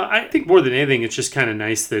 I think more than anything, it's just kind of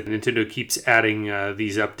nice that Nintendo keeps adding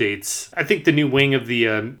these updates. I think the new wing of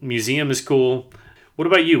the museum is cool. What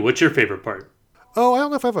about you? What's your favorite part? Oh, I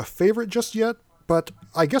don't know if I have a favorite just yet, but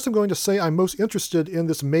I guess I'm going to say I'm most interested in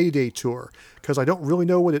this Mayday tour because I don't really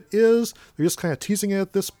know what it is. They're just kind of teasing it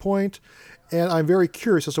at this point, and I'm very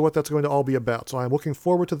curious as to what that's going to all be about. So I'm looking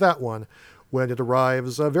forward to that one when it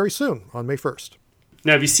arrives very soon on May 1st.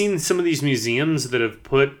 Now, have you seen some of these museums that have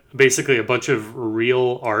put basically a bunch of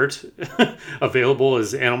real art available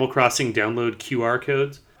as Animal Crossing download QR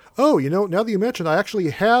codes? Oh, now that you mention, I actually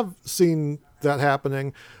have seen that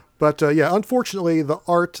happening. But yeah, unfortunately, the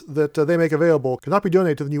art that they make available cannot be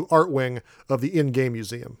donated to the new art wing of the in-game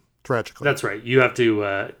museum, tragically. That's right. You have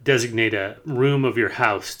to designate a room of your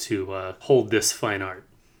house to hold this fine art.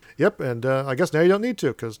 Yep, and I guess now you don't need to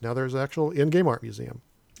because now there's an actual in-game art museum.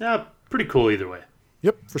 Pretty cool either way.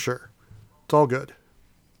 Yep, for sure. It's all good.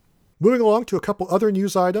 Moving along to a couple other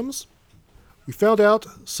news items. We found out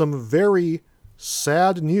some very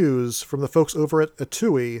sad news from the folks over at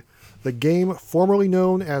Atui. The game formerly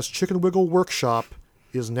known as Chicken Wiggle Workshop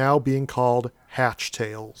is now being called Hatch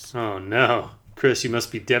Tales. Oh no. Chris, you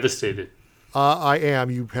must be devastated. I am.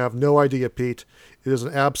 You have no idea, Pete. It is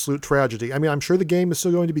an absolute tragedy. I mean, I'm sure the game is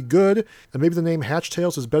still going to be good, and maybe the name Hatch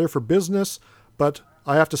Tales is better for business, but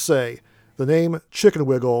I have to say, the name Chicken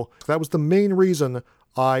Wiggle, that was the main reason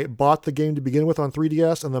I bought the game to begin with on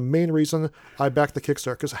 3DS, and the main reason I backed the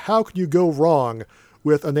Kickstarter. Because how can you go wrong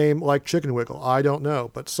with a name like Chicken Wiggle? I don't know.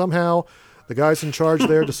 But somehow, the guys in charge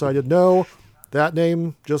there decided, no, that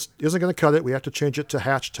name just isn't going to cut it. We have to change it to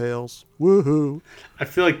Hatch Tales. Woohoo. I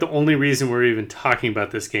feel like the only reason we're even talking about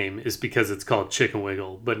this game is because it's called Chicken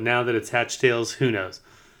Wiggle. But now that it's Hatch Tales, who knows?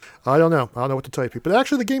 I don't know. I don't know what to tell you, people. But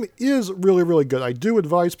actually, the game is really, really good. I do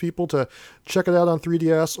advise people to check it out on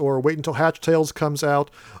 3DS or wait until Hatch Tales comes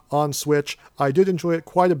out on Switch. I did enjoy it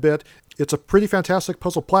quite a bit. It's a pretty fantastic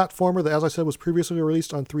puzzle platformer that, as I said, was previously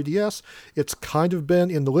released on 3DS. It's kind of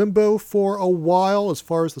been in limbo for a while as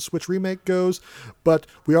far as the Switch remake goes, but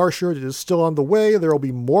we are assured it is still on the way. There will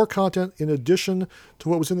be more content in addition to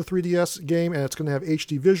what was in the 3DS game, and it's going to have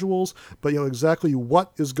HD visuals, but exactly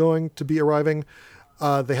what is going to be arriving,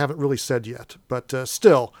 they haven't really said yet. But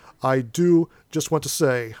still, I do just want to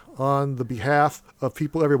say, on the behalf of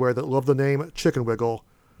people everywhere that love the name Chicken Wiggle,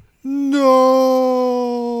 no!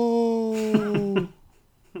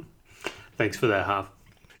 Thanks for that, Hoff.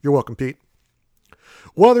 You're welcome, Pete.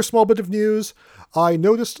 One other small bit of news. I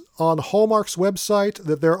noticed on Hallmark's website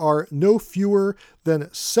that there are no fewer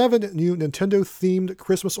than 7 new Nintendo-themed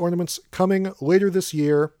Christmas ornaments coming later this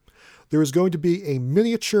year. There is going to be a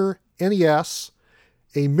miniature NES,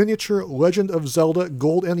 a miniature Legend of Zelda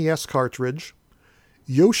Gold NES cartridge,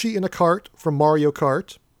 Yoshi in a cart from Mario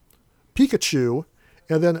Kart, Pikachu,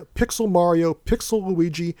 and then Pixel Mario, Pixel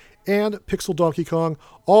Luigi, and Pixel Donkey Kong,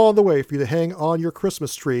 all on the way for you to hang on your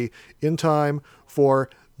Christmas tree in time for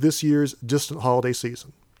this year's distant holiday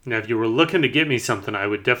season. Now, if you were looking to get me something, I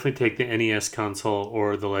would definitely take the NES console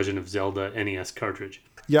or the Legend of Zelda NES cartridge.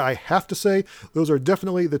 Yeah, I have to say, those are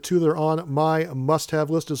definitely the two that are on my must-have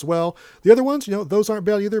list as well. The other ones, those aren't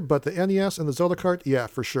bad either, but the NES and the Zelda cart, yeah,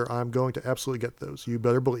 for sure. I'm going to absolutely get those. You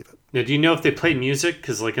better believe it. Now, do you know if they play music?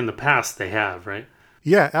 Because, in the past, they have, right?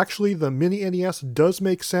 Yeah, actually, the mini NES does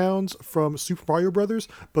make sounds from Super Mario Brothers,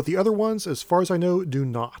 but the other ones, as far as I know, do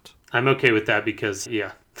not. I'm okay with that because,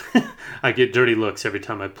 yeah, I get dirty looks every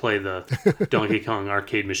time I play the Donkey Kong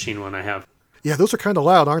arcade machine one I have. Yeah, those are kind of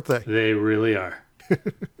loud, aren't they? They really are.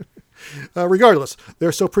 Regardless,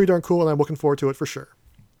 they're still pretty darn cool, and I'm looking forward to it for sure.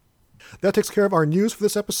 That takes care of our news for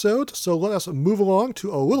this episode, so let us move along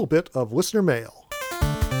to a little bit of listener mail.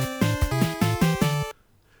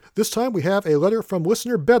 This time we have a letter from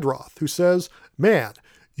listener Bedroth, who says, "Man,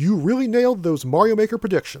 you really nailed those Mario Maker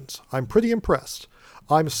predictions. I'm pretty impressed.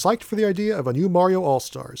 I'm psyched for the idea of a new Mario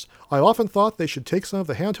All-Stars. I often thought they should take some of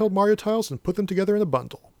the handheld Mario tiles and put them together in a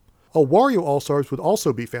bundle. A Wario All-Stars would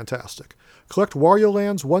also be fantastic. Collect Wario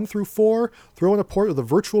Lands 1 through 4, throw in a port of the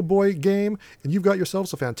Virtual Boy game, and you've got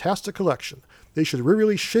yourselves a fantastic collection. They should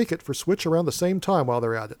really shake it for Switch around the same time while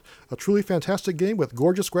they're at it. A truly fantastic game with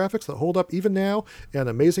gorgeous graphics that hold up even now, and an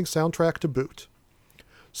amazing soundtrack to boot."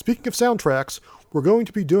 Speaking of soundtracks, we're going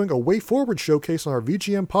to be doing a Way Forward showcase on our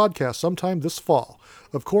VGM podcast sometime this fall.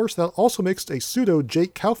 Of course, that also makes a pseudo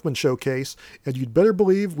Jake Kaufman showcase, and you'd better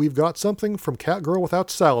believe we've got something from Catgirl Without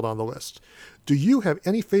Salad on the list. Do you have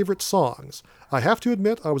any favorite songs? I have to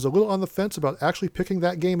admit I was a little on the fence about actually picking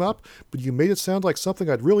that game up, but you made it sound like something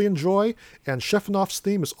I'd really enjoy, and Chefanoff's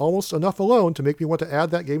theme is almost enough alone to make me want to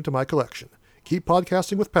add that game to my collection. Keep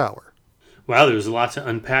podcasting with power. Wow, there's a lot to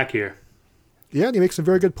unpack here. Yeah, and he makes some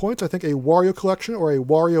very good points. I think a Wario collection or a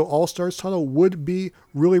Wario All-Stars title would be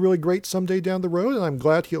really, really great someday down the road, and I'm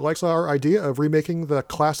glad he likes our idea of remaking the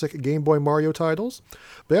classic Game Boy Mario titles.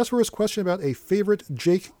 But as for his question about a favorite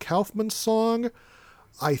Jake Kaufman song,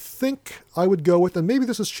 I think I would go with, and maybe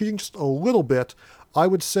this is cheating just a little bit, I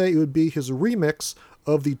would say it would be his remix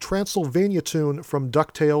of the Transylvania tune from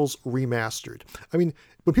DuckTales Remastered. I mean,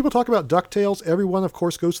 when people talk about DuckTales, everyone, of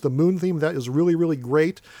course, goes to the Moon theme. That is really, really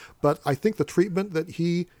great. But I think the treatment that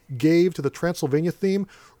he gave to the Transylvania theme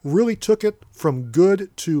really took it from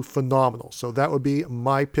good to phenomenal. So that would be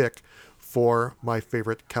my pick for my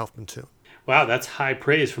favorite Kaufman tune. Wow, that's high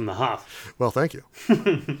praise from the Hoff. Well, thank you.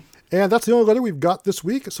 And that's the only letter we've got this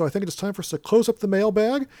week, so I think it is time for us to close up the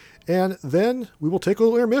mailbag, and then we will take a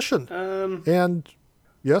little intermission. And,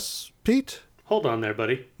 yes, Pete? Hold on there,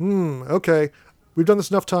 buddy. Okay. We've done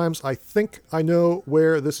this enough times. I think I know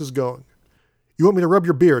where this is going. You want me to rub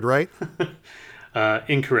your beard, right?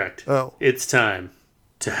 Incorrect. Oh. It's time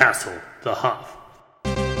to hassle the Hoff.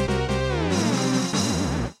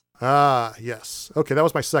 Ah, yes. Okay, that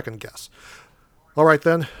was my second guess. All right,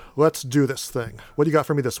 then. Let's do this thing. What do you got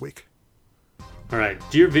for me this week? All right.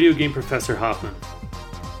 Dear Video Game Professor Hoffman.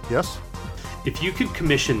 Yes? If you could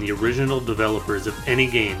commission the original developers of any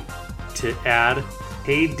game to add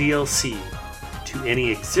paid DLC to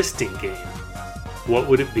any existing game, what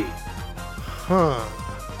would it be? Huh.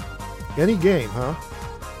 Any game, huh?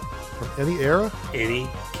 From any era? Any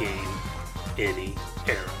game, any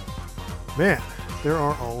era. Man, there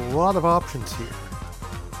are a lot of options here.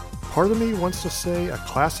 Part of me wants to say a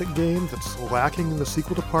classic game that's lacking in the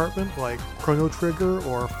sequel department, like Chrono Trigger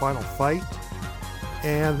or Final Fight.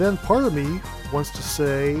 And then part of me wants to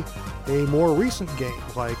say a more recent game,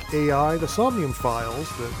 like AI The Somnium Files,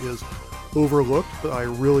 that is overlooked, but I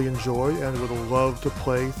really enjoy and would love to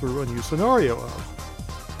play through a new scenario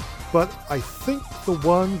of. But I think the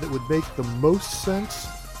one that would make the most sense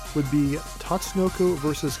would be Tatsunoko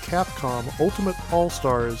vs. Capcom Ultimate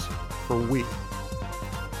All-Stars for Wii.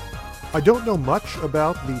 I don't know much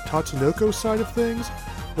about the Tatsunoko side of things,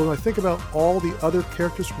 but when I think about all the other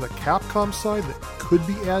characters from the Capcom side that could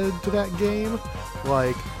be added to that game,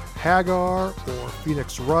 like Hagar, or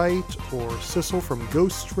Phoenix Wright, or Sissel from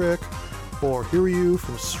Ghost Trick, or Hiryu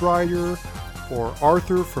from Strider, or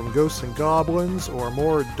Arthur from Ghosts and Goblins, or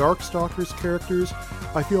more Darkstalkers characters,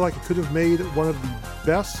 I feel like it could have made one of the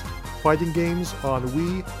best fighting games on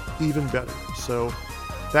Wii even better. So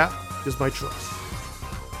that is my choice.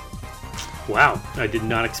 Wow, I did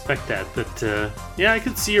not expect that, but yeah, I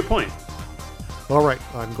could see your point. All right,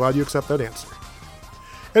 I'm glad you accept that answer.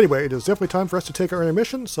 Anyway, it is definitely time for us to take our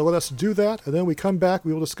intermission, so let us do that, and then when we come back,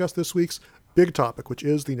 we will discuss this week's big topic, which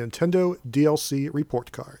is the Nintendo DLC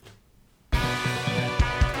report card.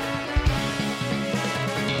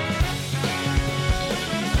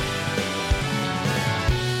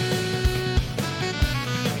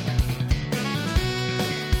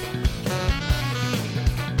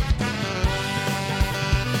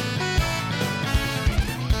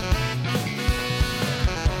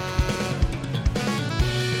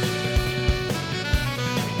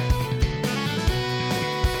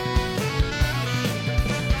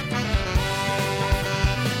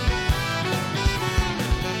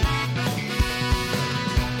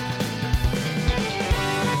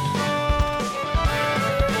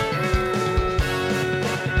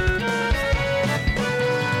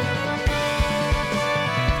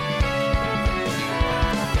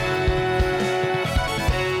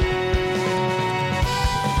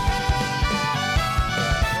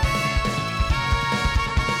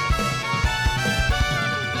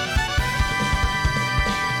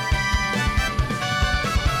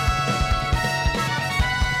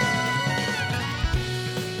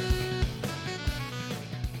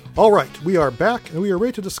 All right, we are back, and we are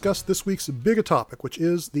ready to discuss this week's big topic, which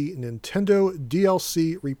is the Nintendo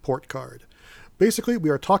DLC report card. Basically,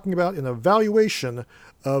 we are talking about an evaluation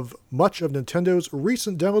of much of Nintendo's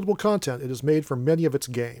recent downloadable content it has made for many of its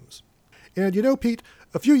games. And you know, Pete,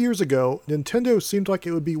 a few years ago, Nintendo seemed like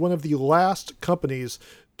it would be one of the last companies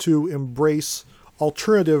to embrace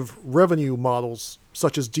alternative revenue models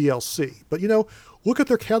such as DLC. But you know, look at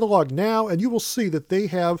their catalog now, and you will see that they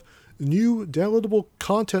have new downloadable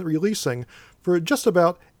content releasing for just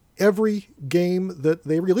about every game that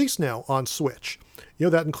they release now on Switch. You know,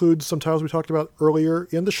 that includes some titles we talked about earlier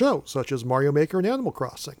in the show, such as Mario Maker and Animal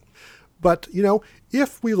Crossing. But, you know,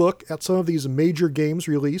 if we look at some of these major games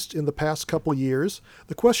released in the past couple years,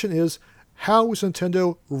 the question is, how is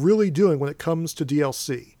Nintendo really doing when it comes to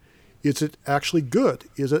DLC? Is it actually good?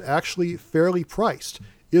 Is it actually fairly priced?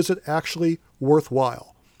 Is it actually worthwhile?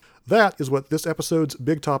 That is what this episode's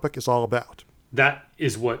big topic is all about. That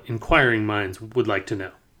is what inquiring minds would like to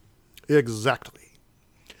know. Exactly.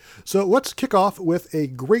 So let's kick off with a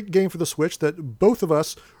great game for the Switch that both of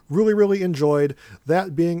us really, really enjoyed,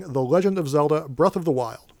 that being The Legend of Zelda Breath of the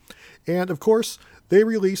Wild. And of course, they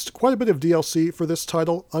released quite a bit of DLC for this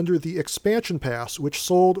title under the Expansion Pass, which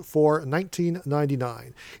sold for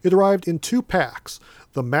 $19.99. It arrived in 2 packs.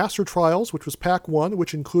 The Master Trials, which was Pack 1,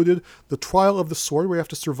 which included the Trial of the Sword, where you have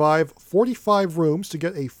to survive 45 rooms to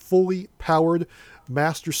get a fully powered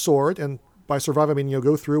Master Sword. And by survive, I mean you'll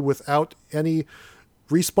go through without any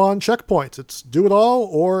respawn checkpoints. It's do it all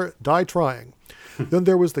or die trying. Then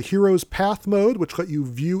there was the Hero's Path mode, which let you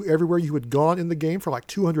view everywhere you had gone in the game for like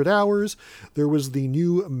 200 hours. There was the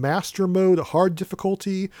new Master mode, hard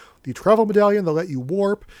difficulty, the Travel Medallion that let you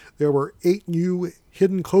warp. There were 8 new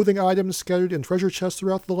hidden clothing items scattered in treasure chests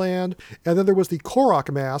throughout the land. And then there was the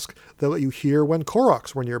Korok mask that let you hear when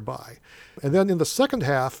Koroks were nearby. And then in the second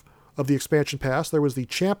half of the expansion pass, there was the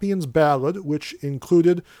Champion's Ballad, which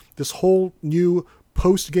included this whole new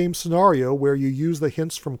post-game scenario where you use the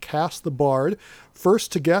hints from Cast the Bard, first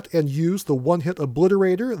to get and use the one-hit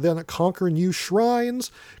obliterator, then conquer new shrines,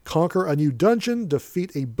 conquer a new dungeon,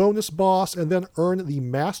 defeat a bonus boss, and then earn the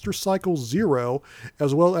Master Cycle 0,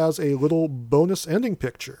 as well as a little bonus ending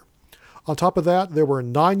picture. On top of that, there were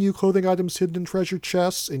 9 new clothing items hidden in treasure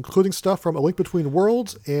chests, including stuff from A Link Between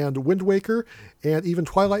Worlds and Wind Waker, and even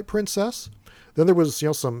Twilight Princess. Then there was,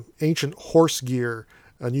 some ancient horse gear,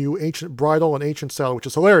 a new ancient bridle and ancient saddle, which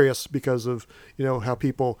is hilarious because of, how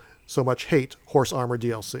people so much hate horse armor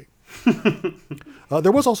DLC.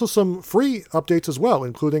 There was also some free updates as well,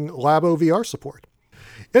 including Labo VR support.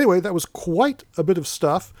 Anyway, that was quite a bit of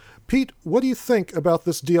stuff. Pete, what do you think about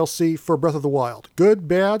this DLC for Breath of the Wild? Good,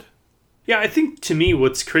 bad? Yeah, I think to me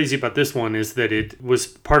what's crazy about this one is that it was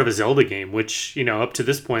part of a Zelda game, which, up to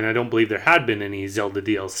this point, I don't believe there had been any Zelda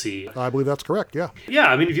DLC. I believe that's correct, yeah. Yeah,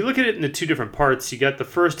 I mean, if you look at it in the 2 different parts, you got the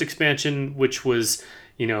first expansion, which was,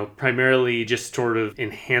 primarily just sort of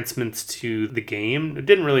enhancements to the game. It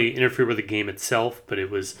didn't really interfere with the game itself, but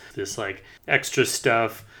it was this, extra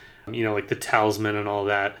stuff, like the talisman and all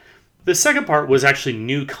that. The second part was actually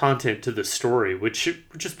new content to the story, which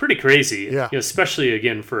is pretty crazy, yeah. Especially,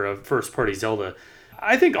 again, for a first-party Zelda.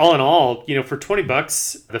 I think all in all, for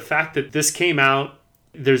 $20, the fact that this came out,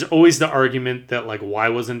 there's always the argument that, why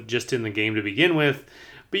wasn't it just in the game to begin with?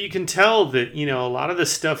 But you can tell that, a lot of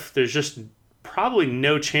this stuff, there's just probably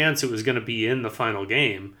no chance it was going to be in the final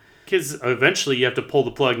game. Because eventually you have to pull the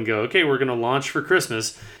plug and go, okay, we're going to launch for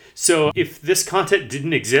Christmas. So if this content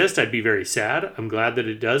didn't exist, I'd be very sad. I'm glad that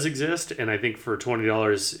it does exist, and I think for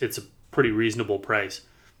 $20, it's a pretty reasonable price.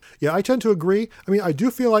 Yeah, I tend to agree. I mean, I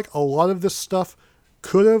do feel like a lot of this stuff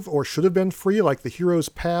could have or should have been free, like the Hero's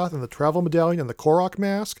Path and the Travel Medallion and the Korok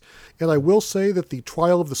Mask. And I will say that the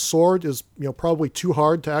Trial of the Sword is, probably too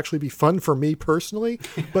hard to actually be fun for me personally.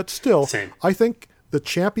 But still, I think the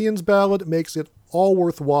Champion's Ballad makes it all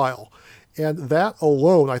worthwhile. And that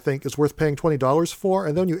alone, I think, is worth paying $20 for.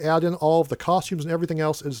 And then you add in all of the costumes and everything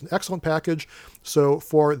else. It's an excellent package. So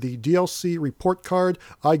for the DLC report card,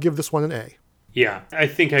 I give this one an A. Yeah, I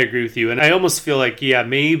think I agree with you. And I almost feel like,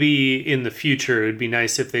 maybe in the future, it'd be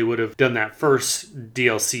nice if they would have done that first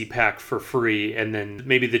DLC pack for free. And then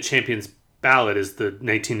maybe the Champion's Ballad is the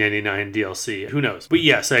 $19.99 DLC. Who knows? But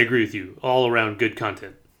yes, I agree with you. All around good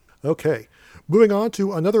content. Okay. Moving on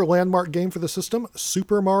to another landmark game for the system,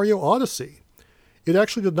 Super Mario Odyssey. It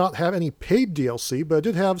actually did not have any paid DLC, but it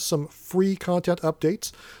did have some free content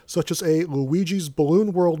updates, such as a Luigi's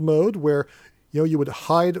Balloon World mode where you would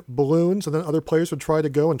hide balloons and then other players would try to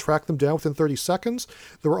go and track them down within 30 seconds.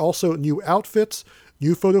 There were also new outfits,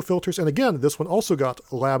 new photo filters, and again, this one also got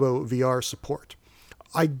Labo VR support.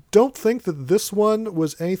 I don't think that this one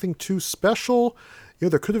was anything too special.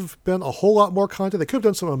 There could have been a whole lot more content. They could have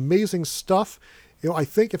done some amazing stuff. I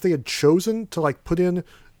think if they had chosen to put in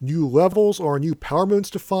new levels or new power moons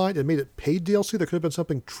to find and made it paid DLC, there could have been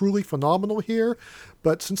something truly phenomenal here.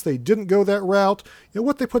 But since they didn't go that route,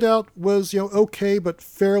 what they put out was, okay, but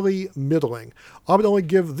fairly middling. I would only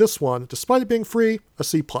give this one, despite it being free, a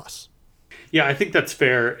C+. Yeah, I think that's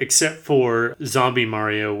fair, except for Zombie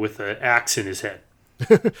Mario with an axe in his head.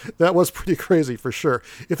 That was pretty crazy for sure.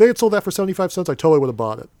 If they had sold that for 75 cents, I totally would have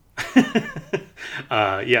bought it.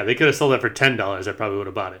 Yeah, they could have sold that for $10. I probably would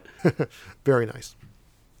have bought it. Very nice.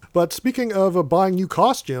 But speaking of buying new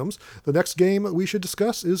costumes, the next game we should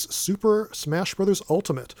discuss is Super Smash Bros.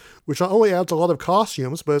 Ultimate, which not only adds a lot of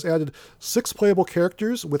costumes, but has added 6 playable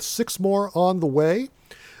characters with 6 more on the way.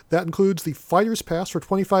 That includes the Fighter's Pass for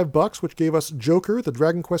 $25, which gave us Joker, the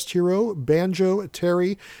Dragon Quest hero, Banjo,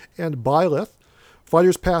 Terry, and Byleth.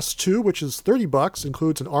 Fighters Pass 2, which is $30,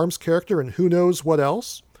 includes an ARMS character and who knows what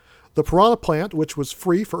else. The Piranha Plant, which was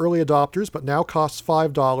free for early adopters, but now costs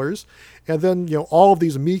 $5. And then, all of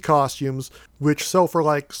these Mii costumes, which sell for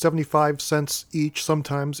like 75 cents each.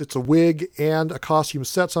 Sometimes it's a wig and a costume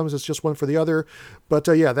set. Sometimes it's just one for the other. But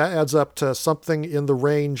that adds up to something in the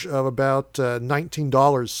range of about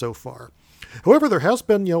 $19 so far. However, there has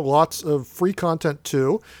been, lots of free content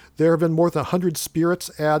too. There have been more than 100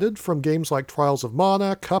 spirits added from games like Trials of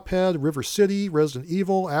Mana, Cuphead, River City, Resident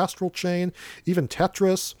Evil, Astral Chain, even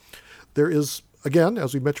Tetris. There is, again,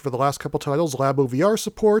 as we mentioned for the last couple titles, Labo VR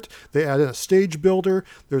support. They add in a stage builder.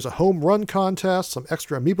 There's a home run contest, some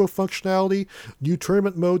extra amiibo functionality, new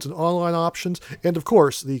tournament modes and online options, and of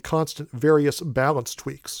course, the constant various balance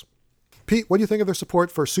tweaks. Pete, what do you think of their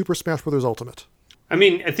support for Super Smash Bros. Ultimate? I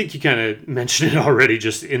mean, I think you kind of mentioned it already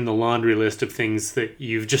just in the laundry list of things that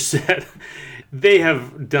you've just said. They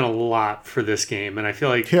have done a lot for this game, and I feel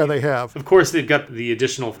like... Yeah, they have. Of course, they've got the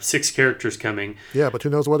additional 6 characters coming. Yeah, but who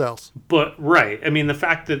knows what else? But, right. I mean, the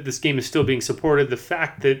fact that this game is still being supported, the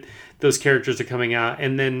fact that those characters are coming out,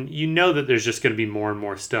 and then that there's just going to be more and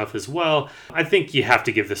more stuff as well, I think you have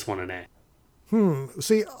to give this one an A.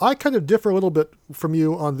 See, I kind of differ a little bit from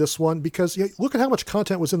you on this one because look at how much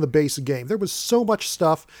content was in the base game. There was so much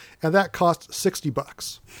stuff, and that cost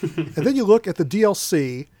 $60. And then you look at the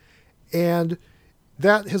DLC, and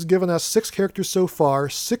that has given us 6 characters so far,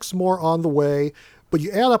 6 more on the way. But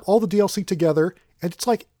you add up all the DLC together, and it's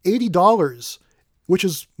like $80, which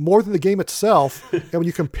is more than the game itself. And when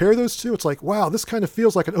you compare those two, it's like, wow, this kind of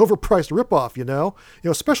feels like an overpriced ripoff,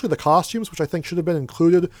 especially the costumes, which I think should have been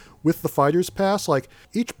included with the Fighters Pass. Like,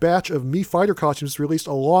 each batch of Mii Fighter costumes is released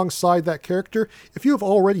alongside that character. If you have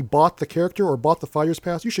already bought the character or bought the Fighters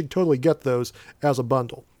Pass, you should totally get those as a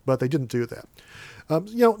bundle. But they didn't do that.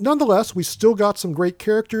 Nonetheless, we still got some great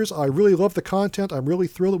characters. I really love the content. I'm really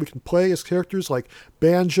thrilled that we can play as characters like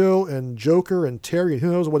Banjo and Joker and Terry and who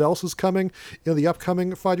knows what else is coming in the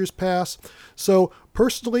upcoming Fighters Pass. So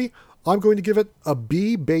personally, I'm going to give it a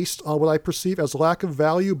B based on what I perceive as lack of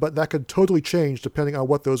value, but that could totally change depending on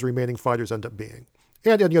what those remaining fighters end up being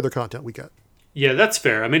and any other content we get. Yeah, that's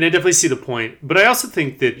fair. I mean, I definitely see the point. But I also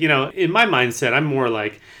think that, in my mindset, I'm more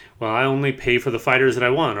like, well, I only pay for the fighters that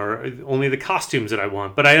I want or only the costumes that I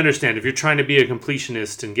want. But I understand if you're trying to be a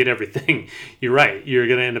completionist and get everything, you're right. You're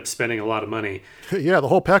going to end up spending a lot of money. Yeah, the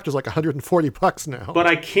whole pack is like $140 now. But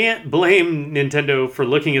I can't blame Nintendo for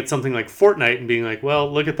looking at something like Fortnite and being like, well,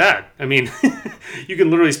 look at that. I mean, you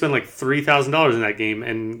can literally spend like $3,000 in that game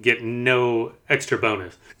and get no extra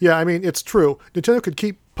bonus. Yeah, I mean, it's true. Nintendo could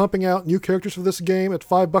keep pumping out new characters for this game at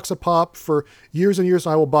 $5 a pop for years and years,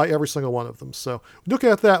 and I will buy every single one of them. So look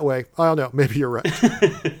at it that way. I don't know. Maybe you're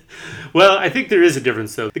right. Well, I think there is a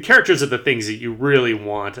difference, though. The characters are the things that you really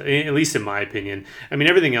want, at least in my opinion. I mean,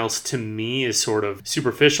 everything else to me is sort of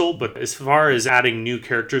superficial, but as far as adding new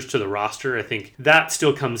characters to the roster, I think that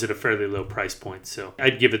still comes at a fairly low price point. So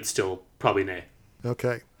I'd give it still probably an A.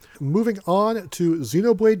 Okay. Moving on to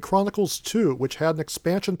Xenoblade Chronicles 2, which had an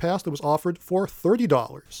expansion pass that was offered for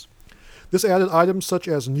 $30. This added items such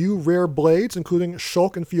as new rare blades, including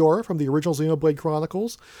Shulk and Fiora from the original Xenoblade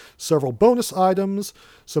Chronicles, several bonus items,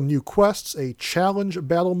 some new quests, a challenge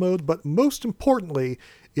battle mode, but most importantly,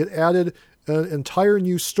 it added an entire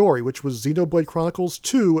new story, which was Xenoblade Chronicles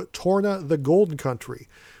 2, Torna the Golden Country,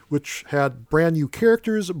 which had brand new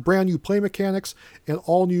characters, brand new play mechanics, and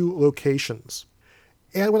all new locations.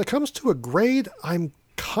 And when it comes to a grade, I'm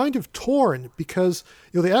kind of torn because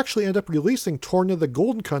they actually end up releasing Torna the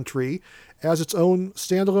Golden Country as its own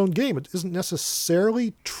standalone game. It isn't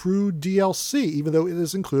necessarily true DLC, even though it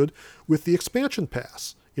is included with the expansion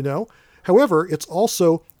pass. However, it's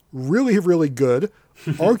also really, really good,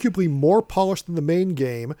 arguably more polished than the main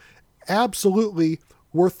game, absolutely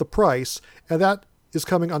worth the price, and that is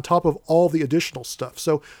coming on top of all the additional stuff.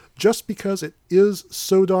 So just because it is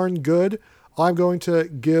so darn good, I'm going to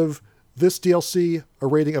give this DLC a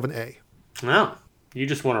rating of an A. Wow. You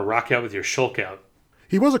just want to rock out with your Shulk out.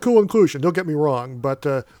 He was a cool inclusion, don't get me wrong, but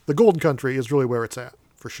the Golden Country is really where it's at,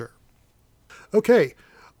 for sure. Okay,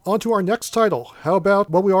 on to our next title. How about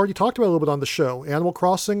what we already talked about a little bit on the show, Animal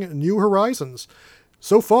Crossing New Horizons.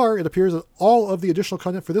 So far, it appears that all of the additional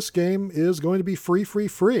content for this game is going to be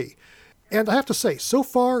free. And I have to say, so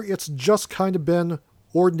far, it's just kind of been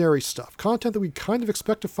ordinary stuff. Content that we kind of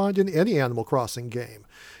expect to find in any Animal Crossing game.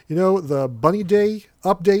 The Bunny Day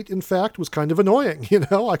update, in fact, was kind of annoying.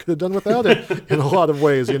 I could have done without it in a lot of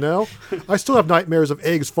ways, I still have nightmares of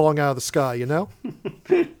eggs falling out of the sky,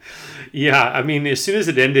 Yeah, I mean, as soon as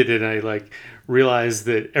it ended and I realized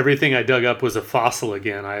that everything I dug up was a fossil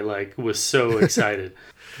again, I was so excited.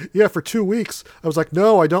 Yeah, for 2 weeks, I was like,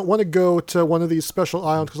 no, I don't want to go to one of these special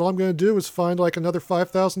islands because all I'm going to do is find like another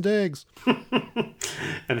 5,000 eggs.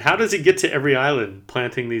 And how does he get to every island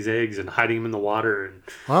planting these eggs and hiding them in the water? And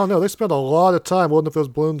I don't know. They spent a lot of time loading up those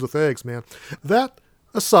balloons with eggs, man. That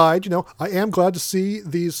aside, I am glad to see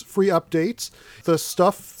these free updates. The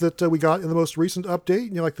stuff that we got in the most recent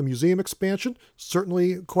update, like the museum expansion,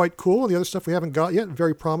 certainly quite cool. And the other stuff we haven't got yet,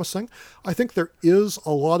 very promising. I think there is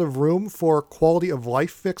a lot of room for quality of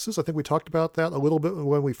life fixes. I think we talked about that a little bit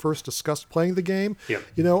when we first discussed playing the game. Yep.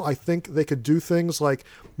 I think they could do things like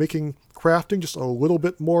making crafting just a little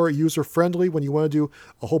bit more user-friendly when you want to do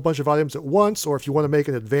a whole bunch of items at once, or if you want to make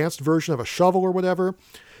an advanced version of a shovel or whatever.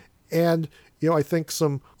 And I think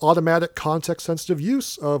some automatic context-sensitive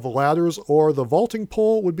use of ladders or the vaulting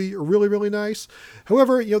pole would be really, really nice.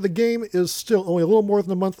 However, the game is still only a little more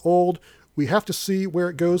than a month old. We have to see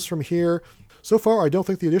where it goes from here. So far, I don't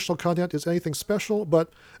think the additional content is anything special,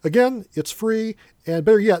 but again, it's free, and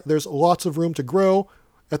better yet, there's lots of room to grow.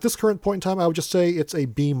 At this current point in time, I would just say it's a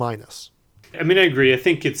B-. I mean, I agree. I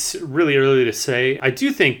think it's really early to say. I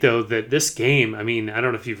do think, though, that this game, I mean, I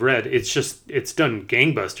don't know if you've read, it's done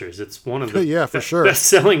gangbusters. It's one of the yeah, for sure.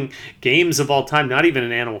 best-selling games of all time, not even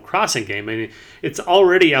an Animal Crossing game. I mean, it's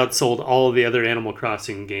already outsold all of the other Animal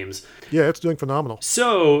Crossing games. Yeah, it's doing phenomenal.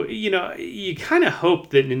 So, you kind of hope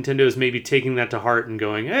that Nintendo is maybe taking that to heart and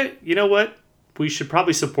going, hey, you know what? We should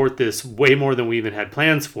probably support this way more than we even had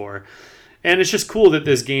plans for. And it's just cool that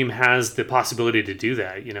this game has the possibility to do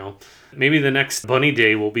that, Maybe the next Bunny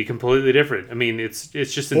Day will be completely different. I mean, it's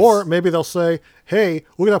just... Or maybe they'll say, hey,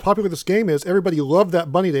 look at how popular this game is. Everybody loved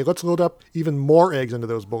that Bunny Day. Let's load up even more eggs into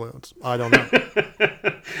those balloons. I don't know.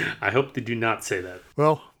 I hope they do not say that.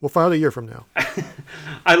 Well, we'll find out a year from now.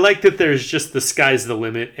 I like that there's just the sky's the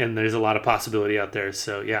limit and there's a lot of possibility out there.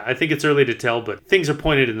 So, yeah, I think it's early to tell, but things are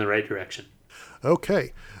pointed in the right direction.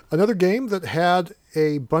 Okay. Another game that had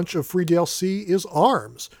a bunch of free DLC is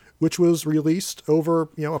ARMS, which was released over,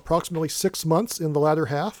 approximately 6 months in the latter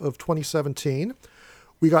half of 2017.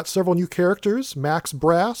 We got several new characters: Max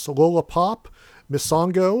Brass, Lola Pop,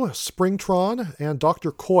 Misongo, Springtron, and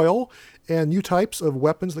Dr. Coil, and new types of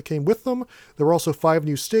weapons that came with them. There were also 5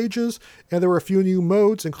 new stages, and there were a few new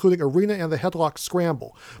modes, including Arena and the Headlock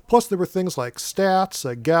Scramble. Plus, there were things like stats,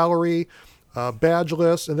 a gallery, badge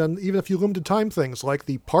list, and then even a few limited time things like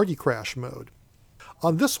the Party Crash mode.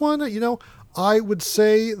 On this one, I would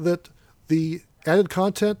say that the added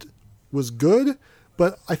content was good,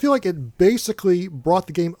 but I feel like it basically brought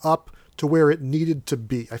the game up to where it needed to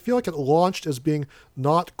be. I feel like it launched as being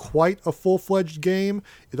not quite a full-fledged game.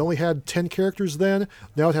 It only had 10 characters then.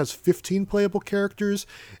 Now it has 15 playable characters.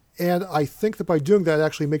 And I think that by doing that, it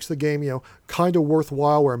actually makes the game, kind of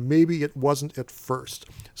worthwhile, where maybe it wasn't at first.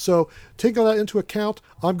 So taking all that into account,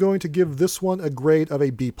 I'm going to give this one a grade of a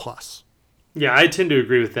B+. Yeah, I tend to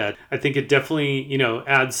agree with that. I think it definitely,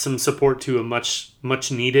 adds some support to a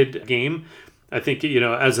much needed game. I think,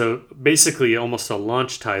 as basically almost a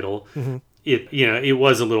launch title, it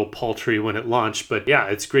was a little paltry when it launched, but yeah,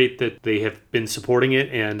 it's great that they have been supporting it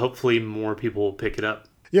and hopefully more people will pick it up.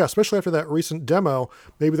 Yeah, especially after that recent demo,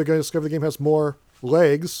 maybe they're going to discover the game has more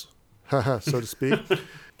legs, so to speak.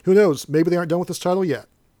 Who knows? Maybe they aren't done with this title yet.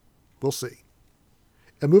 We'll see.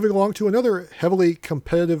 And moving along to another heavily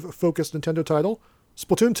competitive-focused Nintendo title,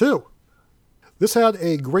 Splatoon 2. This had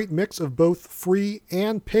a great mix of both free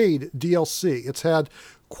and paid DLC. It's had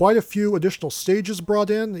quite a few additional stages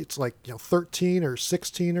brought in. It's like 13 or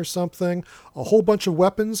 16 or something. A whole bunch of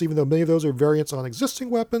weapons, even though many of those are variants on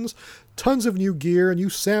existing weapons. Tons of new gear, new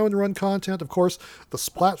Salmon Run content. Of course, the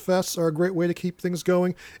Splatfests are a great way to keep things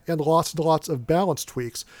going, and lots of balance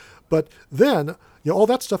tweaks. But then, all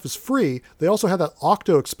that stuff is free. They also had that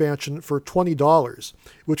Octo expansion for $20,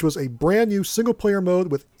 which was a brand new single-player mode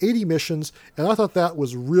with 80 missions, and I thought that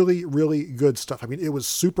was really, really good stuff. I mean, it was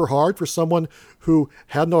super hard for someone who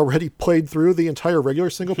hadn't already played through the entire regular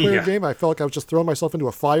single-player game. I felt like I was just throwing myself into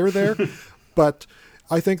a fire there. But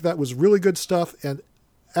I think that was really good stuff and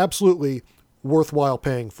absolutely worthwhile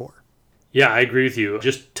paying for. Yeah, I agree with you.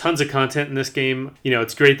 Just tons of content in this game.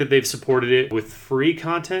 It's great that they've supported it with free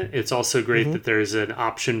content. It's also great that there's an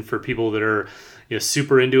option for people that are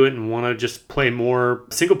super into it and want to just play more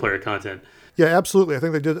single-player content. Yeah, absolutely. I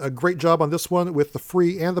think they did a great job on this one with the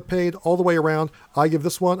free and the paid all the way around. I give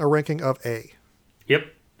this one a ranking of A. Yep,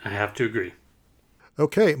 I have to agree.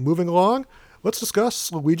 Okay, moving along. Let's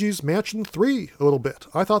discuss Luigi's Mansion 3 a little bit.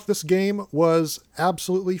 I thought this game was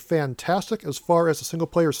absolutely fantastic as far as the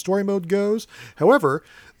single-player story mode goes. However,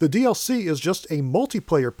 the DLC is just a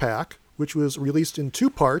multiplayer pack, which was released in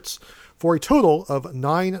 2 parts for a total of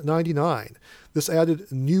 $9.99. This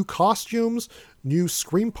added new costumes, new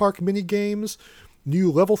Scream Park mini-games,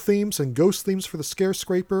 new level themes and ghost themes for the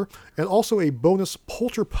Scarescraper, and also a bonus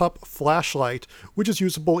Polterpup flashlight, which is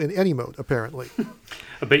usable in any mode, apparently.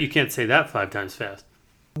 I bet you can't say that 5 times fast.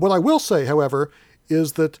 What I will say, however,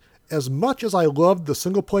 is that as much as I loved the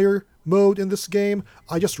single-player mode in this game,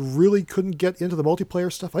 I just really couldn't get into the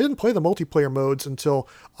multiplayer stuff. I didn't play the multiplayer modes until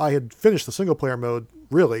I had finished the single-player mode,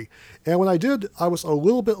 really. And when I did, I was a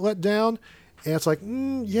little bit let down, and it's like,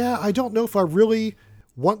 yeah, I don't know if I really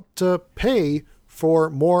want to pay for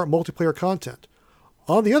more multiplayer content.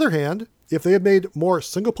 On the other hand, if they had made more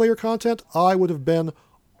single-player content, I would have been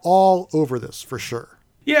all over this for sure.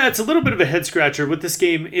 Yeah, it's a little bit of a head scratcher with this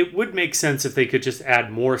game. It would make sense if they could just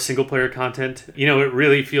add more single player content. You know, it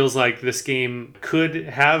really feels like this game could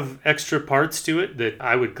have extra parts to it that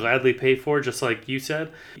I would gladly pay for, just like you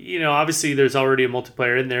said. You know, obviously there's already a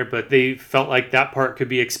multiplayer in there, but they felt like that part could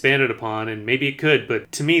be expanded upon, and maybe it could,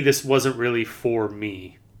 but to me, this wasn't really for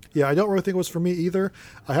me. Yeah, I don't really think it was for me either.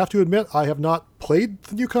 I have to admit, I have not played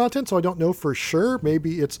the new content, so I don't know for sure.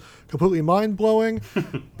 Maybe it's completely mind-blowing,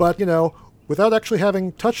 but, you know, without actually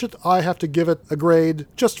having touched it, I have to give it a grade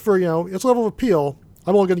just for, you know, its level of appeal.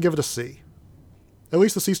 I'm only going to give it a C. At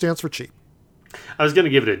least the C stands for cheap. I was going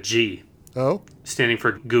to give it a G. Oh? Standing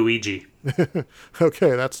for Gooigi.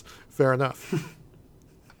 Okay, that's fair enough.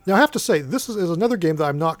 Now, I have to say, this is another game that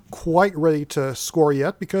I'm not quite ready to score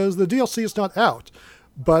yet because the DLC is not out.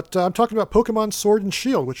 But I'm talking about Pokemon Sword and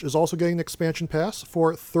Shield, which is also getting an expansion pass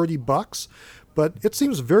for $30. But it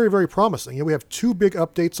seems very, very promising. You know, we have 2 big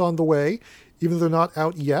updates on the way, even though they're not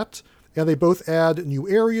out yet. And they both add new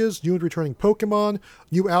areas, new and returning Pokemon,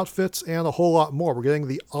 new outfits, and a whole lot more. We're getting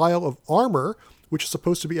the Isle of Armor, which is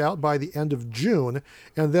supposed to be out by the end of June,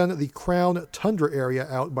 and then the Crown Tundra area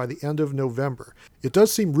out by the end of November. It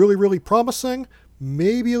does seem really, really promising.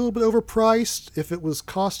 Maybe a little bit overpriced. If it was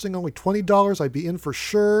costing only $20, I'd be in for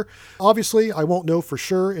sure. Obviously, I won't know for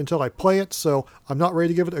sure until I play it, so I'm not ready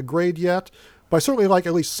to give it a grade yet. But I certainly like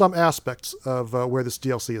at least some aspects of where this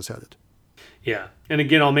DLC is headed. Yeah. And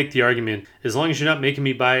again, I'll make the argument, as long as you're not making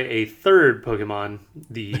me buy a third Pokemon,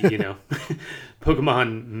 the, you know,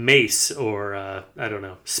 Pokemon Mace or, I don't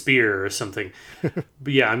know, Spear or something.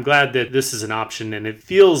 But yeah, I'm glad that this is an option. And it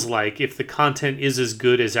feels like if the content is as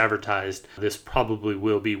good as advertised, this probably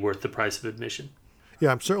will be worth the price of admission.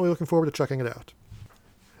 Yeah, I'm certainly looking forward to checking it out.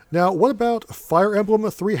 Now, what about Fire Emblem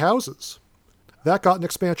Three Houses? That got an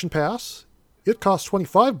expansion pass. It cost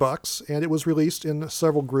 $25, and it was released in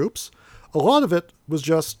several groups. A lot of it was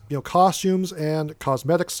just, you know, costumes and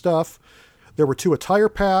cosmetic stuff. There were 2 attire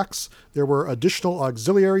packs. There were additional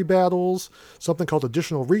auxiliary battles, something called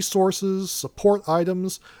additional resources, support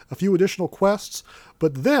items, a few additional quests.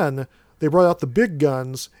 But then they brought out the big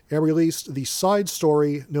guns and released the side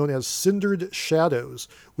story known as Cindered Shadows,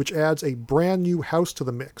 which adds a brand new house to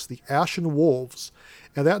the mix, the Ashen Wolves.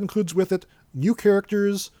 And that includes with it new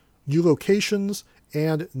characters, new locations,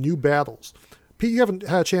 and new battles. Pete, you haven't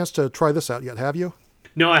had a chance to try this out yet, have you?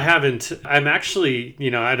 No, I haven't. I'm actually, you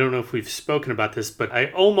know, I don't know if we've spoken about this, but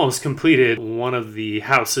I almost completed one of the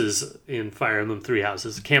houses in Fire Emblem Three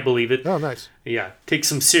Houses. Can't believe it. Oh, nice. Yeah, takes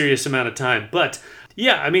some serious amount of time. But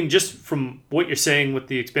yeah, I mean, just from what you're saying with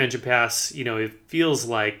the expansion pass, you know, it feels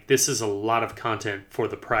like this is a lot of content for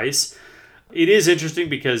the price. It is interesting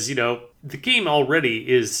because, you know, the game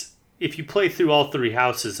already is, if you play through all 3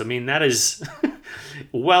 houses, I mean, that is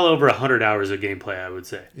well over 100 hours of gameplay, I would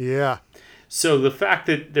say. Yeah. So the fact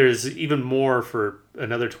that there's even more for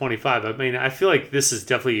another 25, I mean, I feel like this is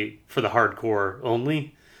definitely for the hardcore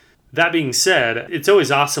only. That being said, it's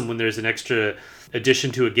always awesome when there's an extra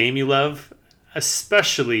addition to a game you love,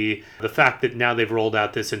 especially the fact that now they've rolled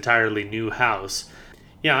out this entirely new house.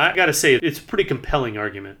 Yeah, I gotta say, it's a pretty compelling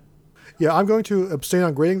argument. Yeah, I'm going to abstain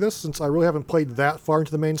on grading this since I really haven't played that far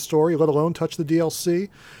into the main story, let alone touch the DLC.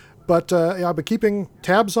 But yeah, I've been keeping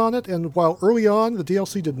tabs on it, and while early on the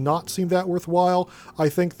DLC did not seem that worthwhile, I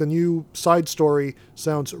think the new side story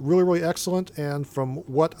sounds really, really excellent, and from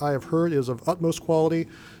what I have heard is of utmost quality.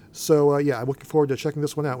 So yeah, I'm looking forward to checking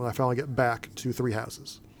this one out when I finally get back to Three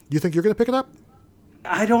Houses. Do you think you're going to pick it up?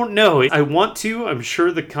 I don't know. I want to. I'm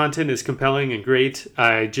sure the content is compelling and great.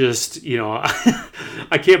 I just, you know,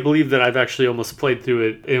 I can't believe that I've actually almost played through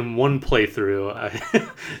it in one playthrough. I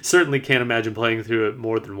certainly can't imagine playing through it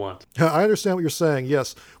more than once. I understand what you're saying,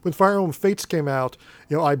 yes. When Fire Emblem Fates came out,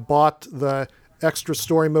 you know, I bought the extra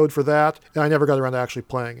story mode for that, and I never got around to actually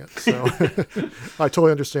playing it. So I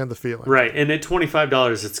totally understand the feeling. Right, and at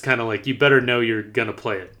 $25, it's kind of like, you better know you're going to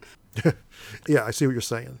play it. Yeah, I see what you're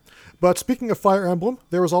saying. But speaking of Fire Emblem,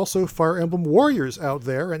 there was also Fire Emblem Warriors out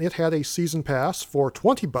there, and it had a season pass for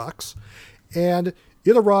 $20. And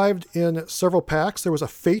It arrived in several packs. There was a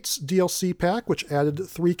Fates DLC pack, which added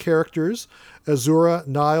 3 characters, Azura,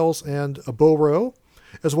 Niles, and Aboro,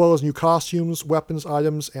 as well as new costumes, weapons,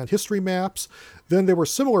 items, and history maps. Then there were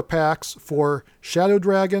similar packs for Shadow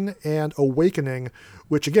Dragon and Awakening,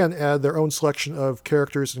 which again add their own selection of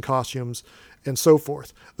characters and costumes and so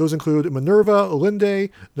forth. Those include Minerva, Linde,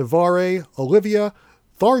 Navarre, Olivia,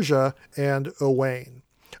 Tharja, and Owain.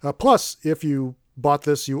 Plus, if you bought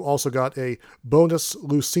this, you also got a bonus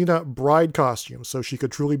Lucina bride costume, so she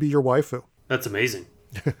could truly be your waifu. That's amazing.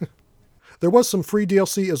 There was some free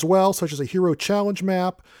DLC as well, such as a hero challenge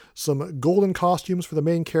map, some golden costumes for the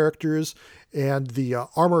main characters, and the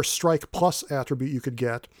Armor Strike Plus attribute you could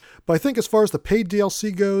get. But I think as far as the paid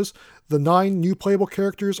DLC goes, the 9 new playable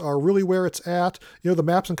characters are really where it's at. The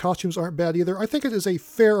maps and costumes aren't bad either. I think it is a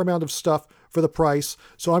fair amount of stuff for the price,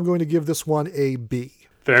 so I'm going to give this one a B.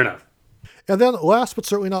 Fair enough. And then last but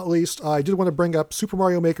certainly not least, I did want to bring up Super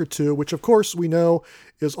Mario Maker 2, which of course we know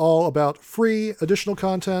is all about free additional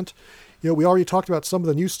content. We already talked about some of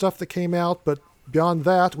the new stuff that came out, but beyond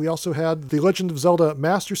that, we also had The Legend of Zelda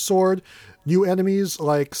Master Sword, new enemies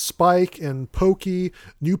like Spike and Pokey,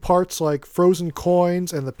 new parts like Frozen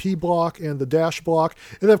Coins and the P-Block and the Dash Block,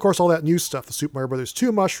 and then of course all that new stuff, the Super Mario Bros.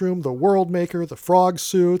 2 Mushroom, the World Maker, the Frog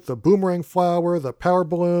Suit, the Boomerang Flower, the Power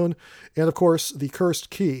Balloon, and of course the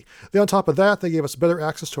Cursed Key. Then on top of that, they gave us better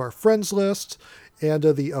access to our friends list and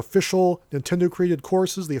the official Nintendo-created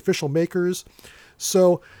courses, the official makers.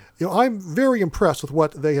 So, I'm very impressed with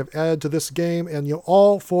what they have added to this game, and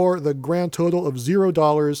all for the grand total of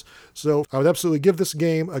 $0. So I would absolutely give this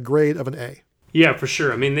game a grade of an A. Yeah, for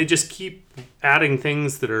sure. I mean, they just keep adding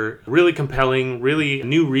things that are really compelling, really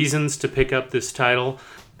new reasons to pick up this title.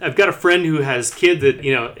 I've got a friend who has kids that,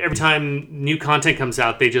 every time new content comes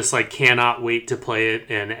out, they just cannot wait to play it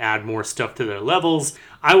and add more stuff to their levels.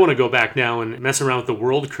 I want to go back now and mess around with the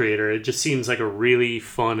World Creator. It just seems like a really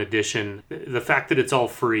fun addition. The fact that it's all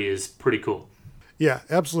free is pretty cool. Yeah,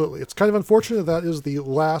 absolutely. It's kind of unfortunate that is the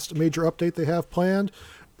last major update they have planned,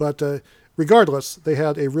 but regardless, they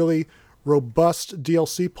had a really robust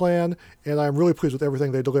DLC plan, and I'm really pleased with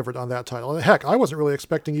everything they delivered on that title. And heck, I wasn't really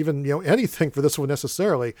expecting even anything for this one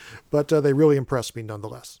necessarily, but they really impressed me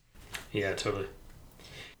nonetheless. Yeah, totally.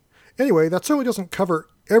 Anyway, that certainly doesn't cover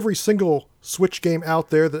every single Switch game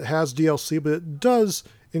out there that has DLC, but it does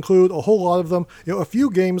include a whole lot of them. A few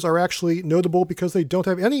games are actually notable because they don't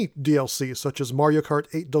have any DLC, such as Mario Kart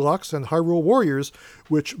 8 Deluxe and Hyrule Warriors,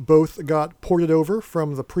 which both got ported over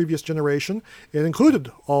from the previous generation and included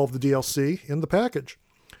all of the DLC in the package.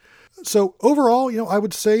 So overall, I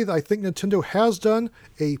would say that I think Nintendo has done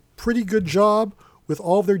a pretty good job with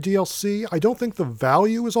all of their DLC. I don't think the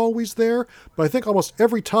value is always there, but I think almost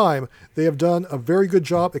every time they have done a very good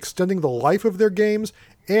job extending the life of their games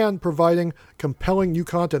and providing compelling new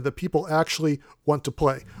content that people actually want to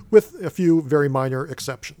play, with a few very minor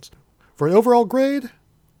exceptions. For an overall grade,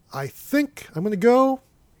 I think I'm going to go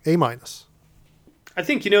A-. I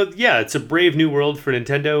think, it's a brave new world for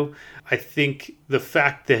Nintendo. I think the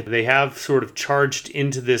fact that they have sort of charged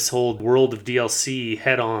into this whole world of DLC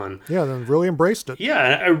head on. Yeah, and really embraced it.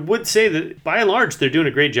 Yeah, I would say that by and large, they're doing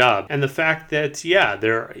a great job. And the fact that,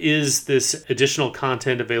 there is this additional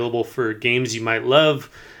content available for games you might love.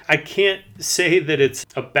 I can't say that it's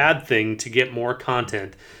a bad thing to get more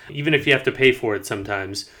content, even if you have to pay for it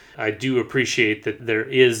sometimes. I do appreciate that there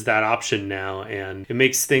is that option now, and it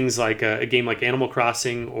makes things like a game like Animal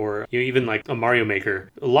Crossing or even like a Mario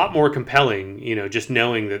Maker a lot more compelling, just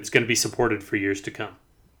knowing that it's going to be supported for years to come.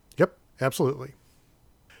 Yep, absolutely.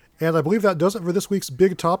 And I believe that does it for this week's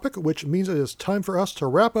big topic, which means it is time for us to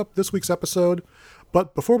wrap up this week's episode.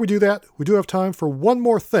 But before we do that, we do have time for one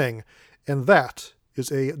more thing, and that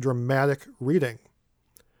is a dramatic reading.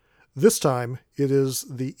 This time, it is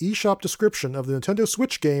the eShop description of the Nintendo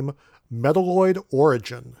Switch game Metaloid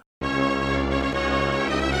Origin.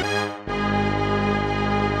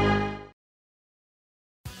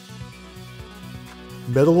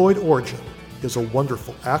 Metaloid Origin is a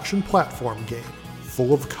wonderful action platform game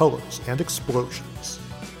full of colors and explosions.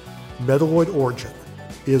 Metaloid Origin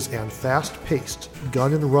is an fast-paced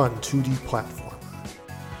gun-and-run 2D platformer.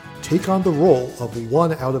 Take on the role of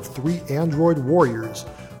one out of 3 android warriors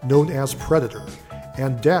known as Predator,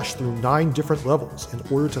 and dash through 9 different levels in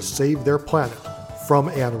order to save their planet from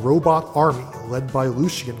an robot army led by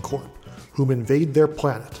Lucian Corp, whom invade their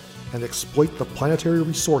planet and exploit the planetary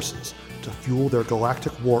resources to fuel their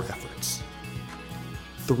galactic war efforts.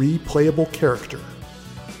 3 playable character.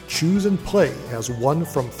 Choose and play as one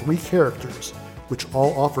from 3 characters, which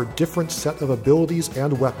all offer different set of abilities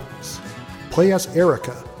and weapons. Play as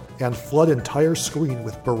Erica, and flood entire screen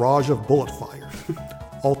with barrage of bullet fire.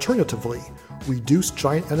 Alternatively, reduce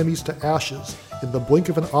giant enemies to ashes in the blink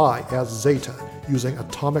of an eye as Zeta using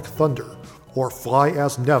atomic thunder, or fly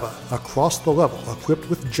as Neva across the level equipped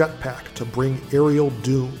with jetpack to bring aerial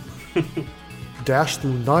doom. Dash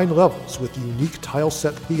through 9 levels with unique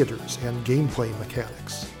tileset theaters and gameplay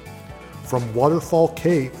mechanics. From Waterfall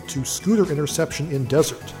Cave to Scooter Interception in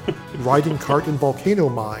Desert, riding cart in Volcano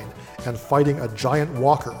Mine, and fighting a giant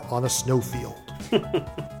walker on a snowfield.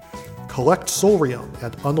 Collect Solrium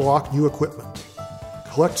and unlock new equipment.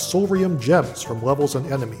 Collect Solrium gems from levels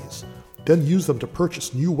and enemies, then use them to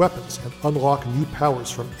purchase new weapons and unlock new powers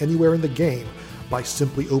from anywhere in the game by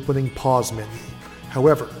simply opening pause menu.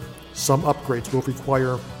 However, some upgrades will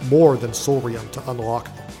require more than Solrium to unlock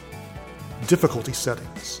them. Difficulty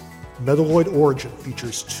settings. Metaloid Origin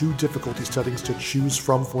features 2 difficulty settings to choose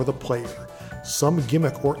from for the player. Some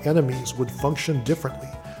gimmick or enemies would function differently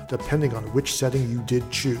depending on which setting you did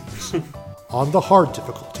choose. On the hard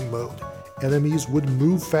difficulty mode, enemies would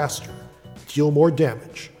move faster, deal more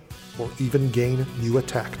damage, or even gain new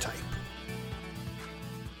attack type.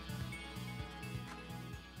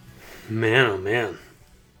 Man, oh man.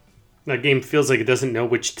 That game feels like it doesn't know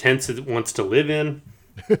which tense it wants to live in.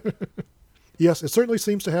 Yes, it certainly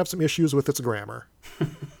seems to have some issues with its grammar.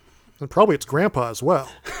 And probably its grandpa as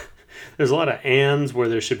well. There's a lot of ands where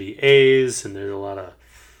there should be A's, and there's a lot of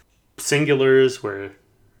singulars where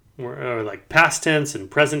like past tense and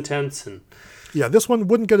present tense. And yeah, this one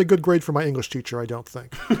wouldn't get a good grade from my English teacher, I don't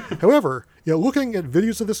think. However, looking at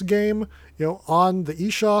videos of this game, on the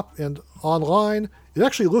eShop and online, it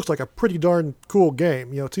actually looks like a pretty darn cool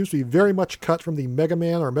game. It seems to be very much cut from the Mega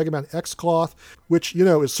Man or Mega Man X cloth, which,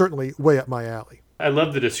 is certainly way up my alley. I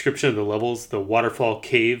love the description of the levels, the Waterfall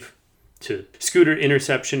Cave to Scooter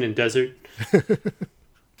Interception in Desert.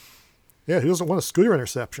 Yeah, who doesn't want a scooter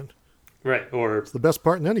interception? Right, or it's the best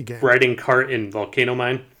part in any game. Riding cart in Volcano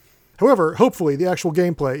Mine. However, hopefully the actual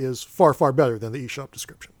gameplay is far, far better than the eShop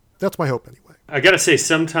description. That's my hope anyway. I gotta say,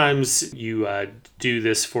 sometimes you do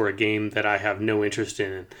this for a game that I have no interest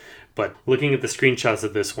in, but looking at the screenshots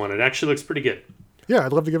of this one, it actually looks pretty good. Yeah,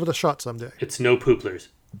 I'd love to give it a shot someday. It's no pooplers.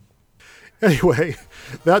 Anyway,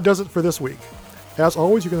 that does it for this week. As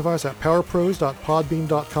always, you can find us at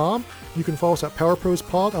powerpros.podbean.com. You can follow us at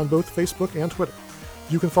PowerProsPod on both Facebook and Twitter.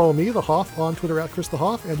 You can follow me, The Hoff, on Twitter at Chris The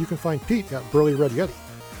Hoff, and you can find Pete at Burly Red Yeti.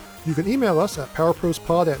 You can email us at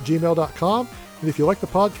powerprospod@gmail.com, and if you like the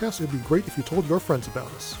podcast, it would be great if you told your friends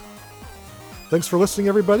about us. Thanks for listening,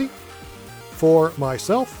 everybody. For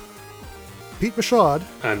myself, Pete Machad,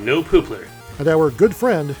 I'm no poopler, and our good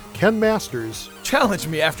friend, Ken Masters, challenge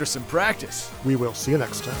me after some practice. We will see you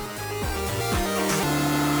next time.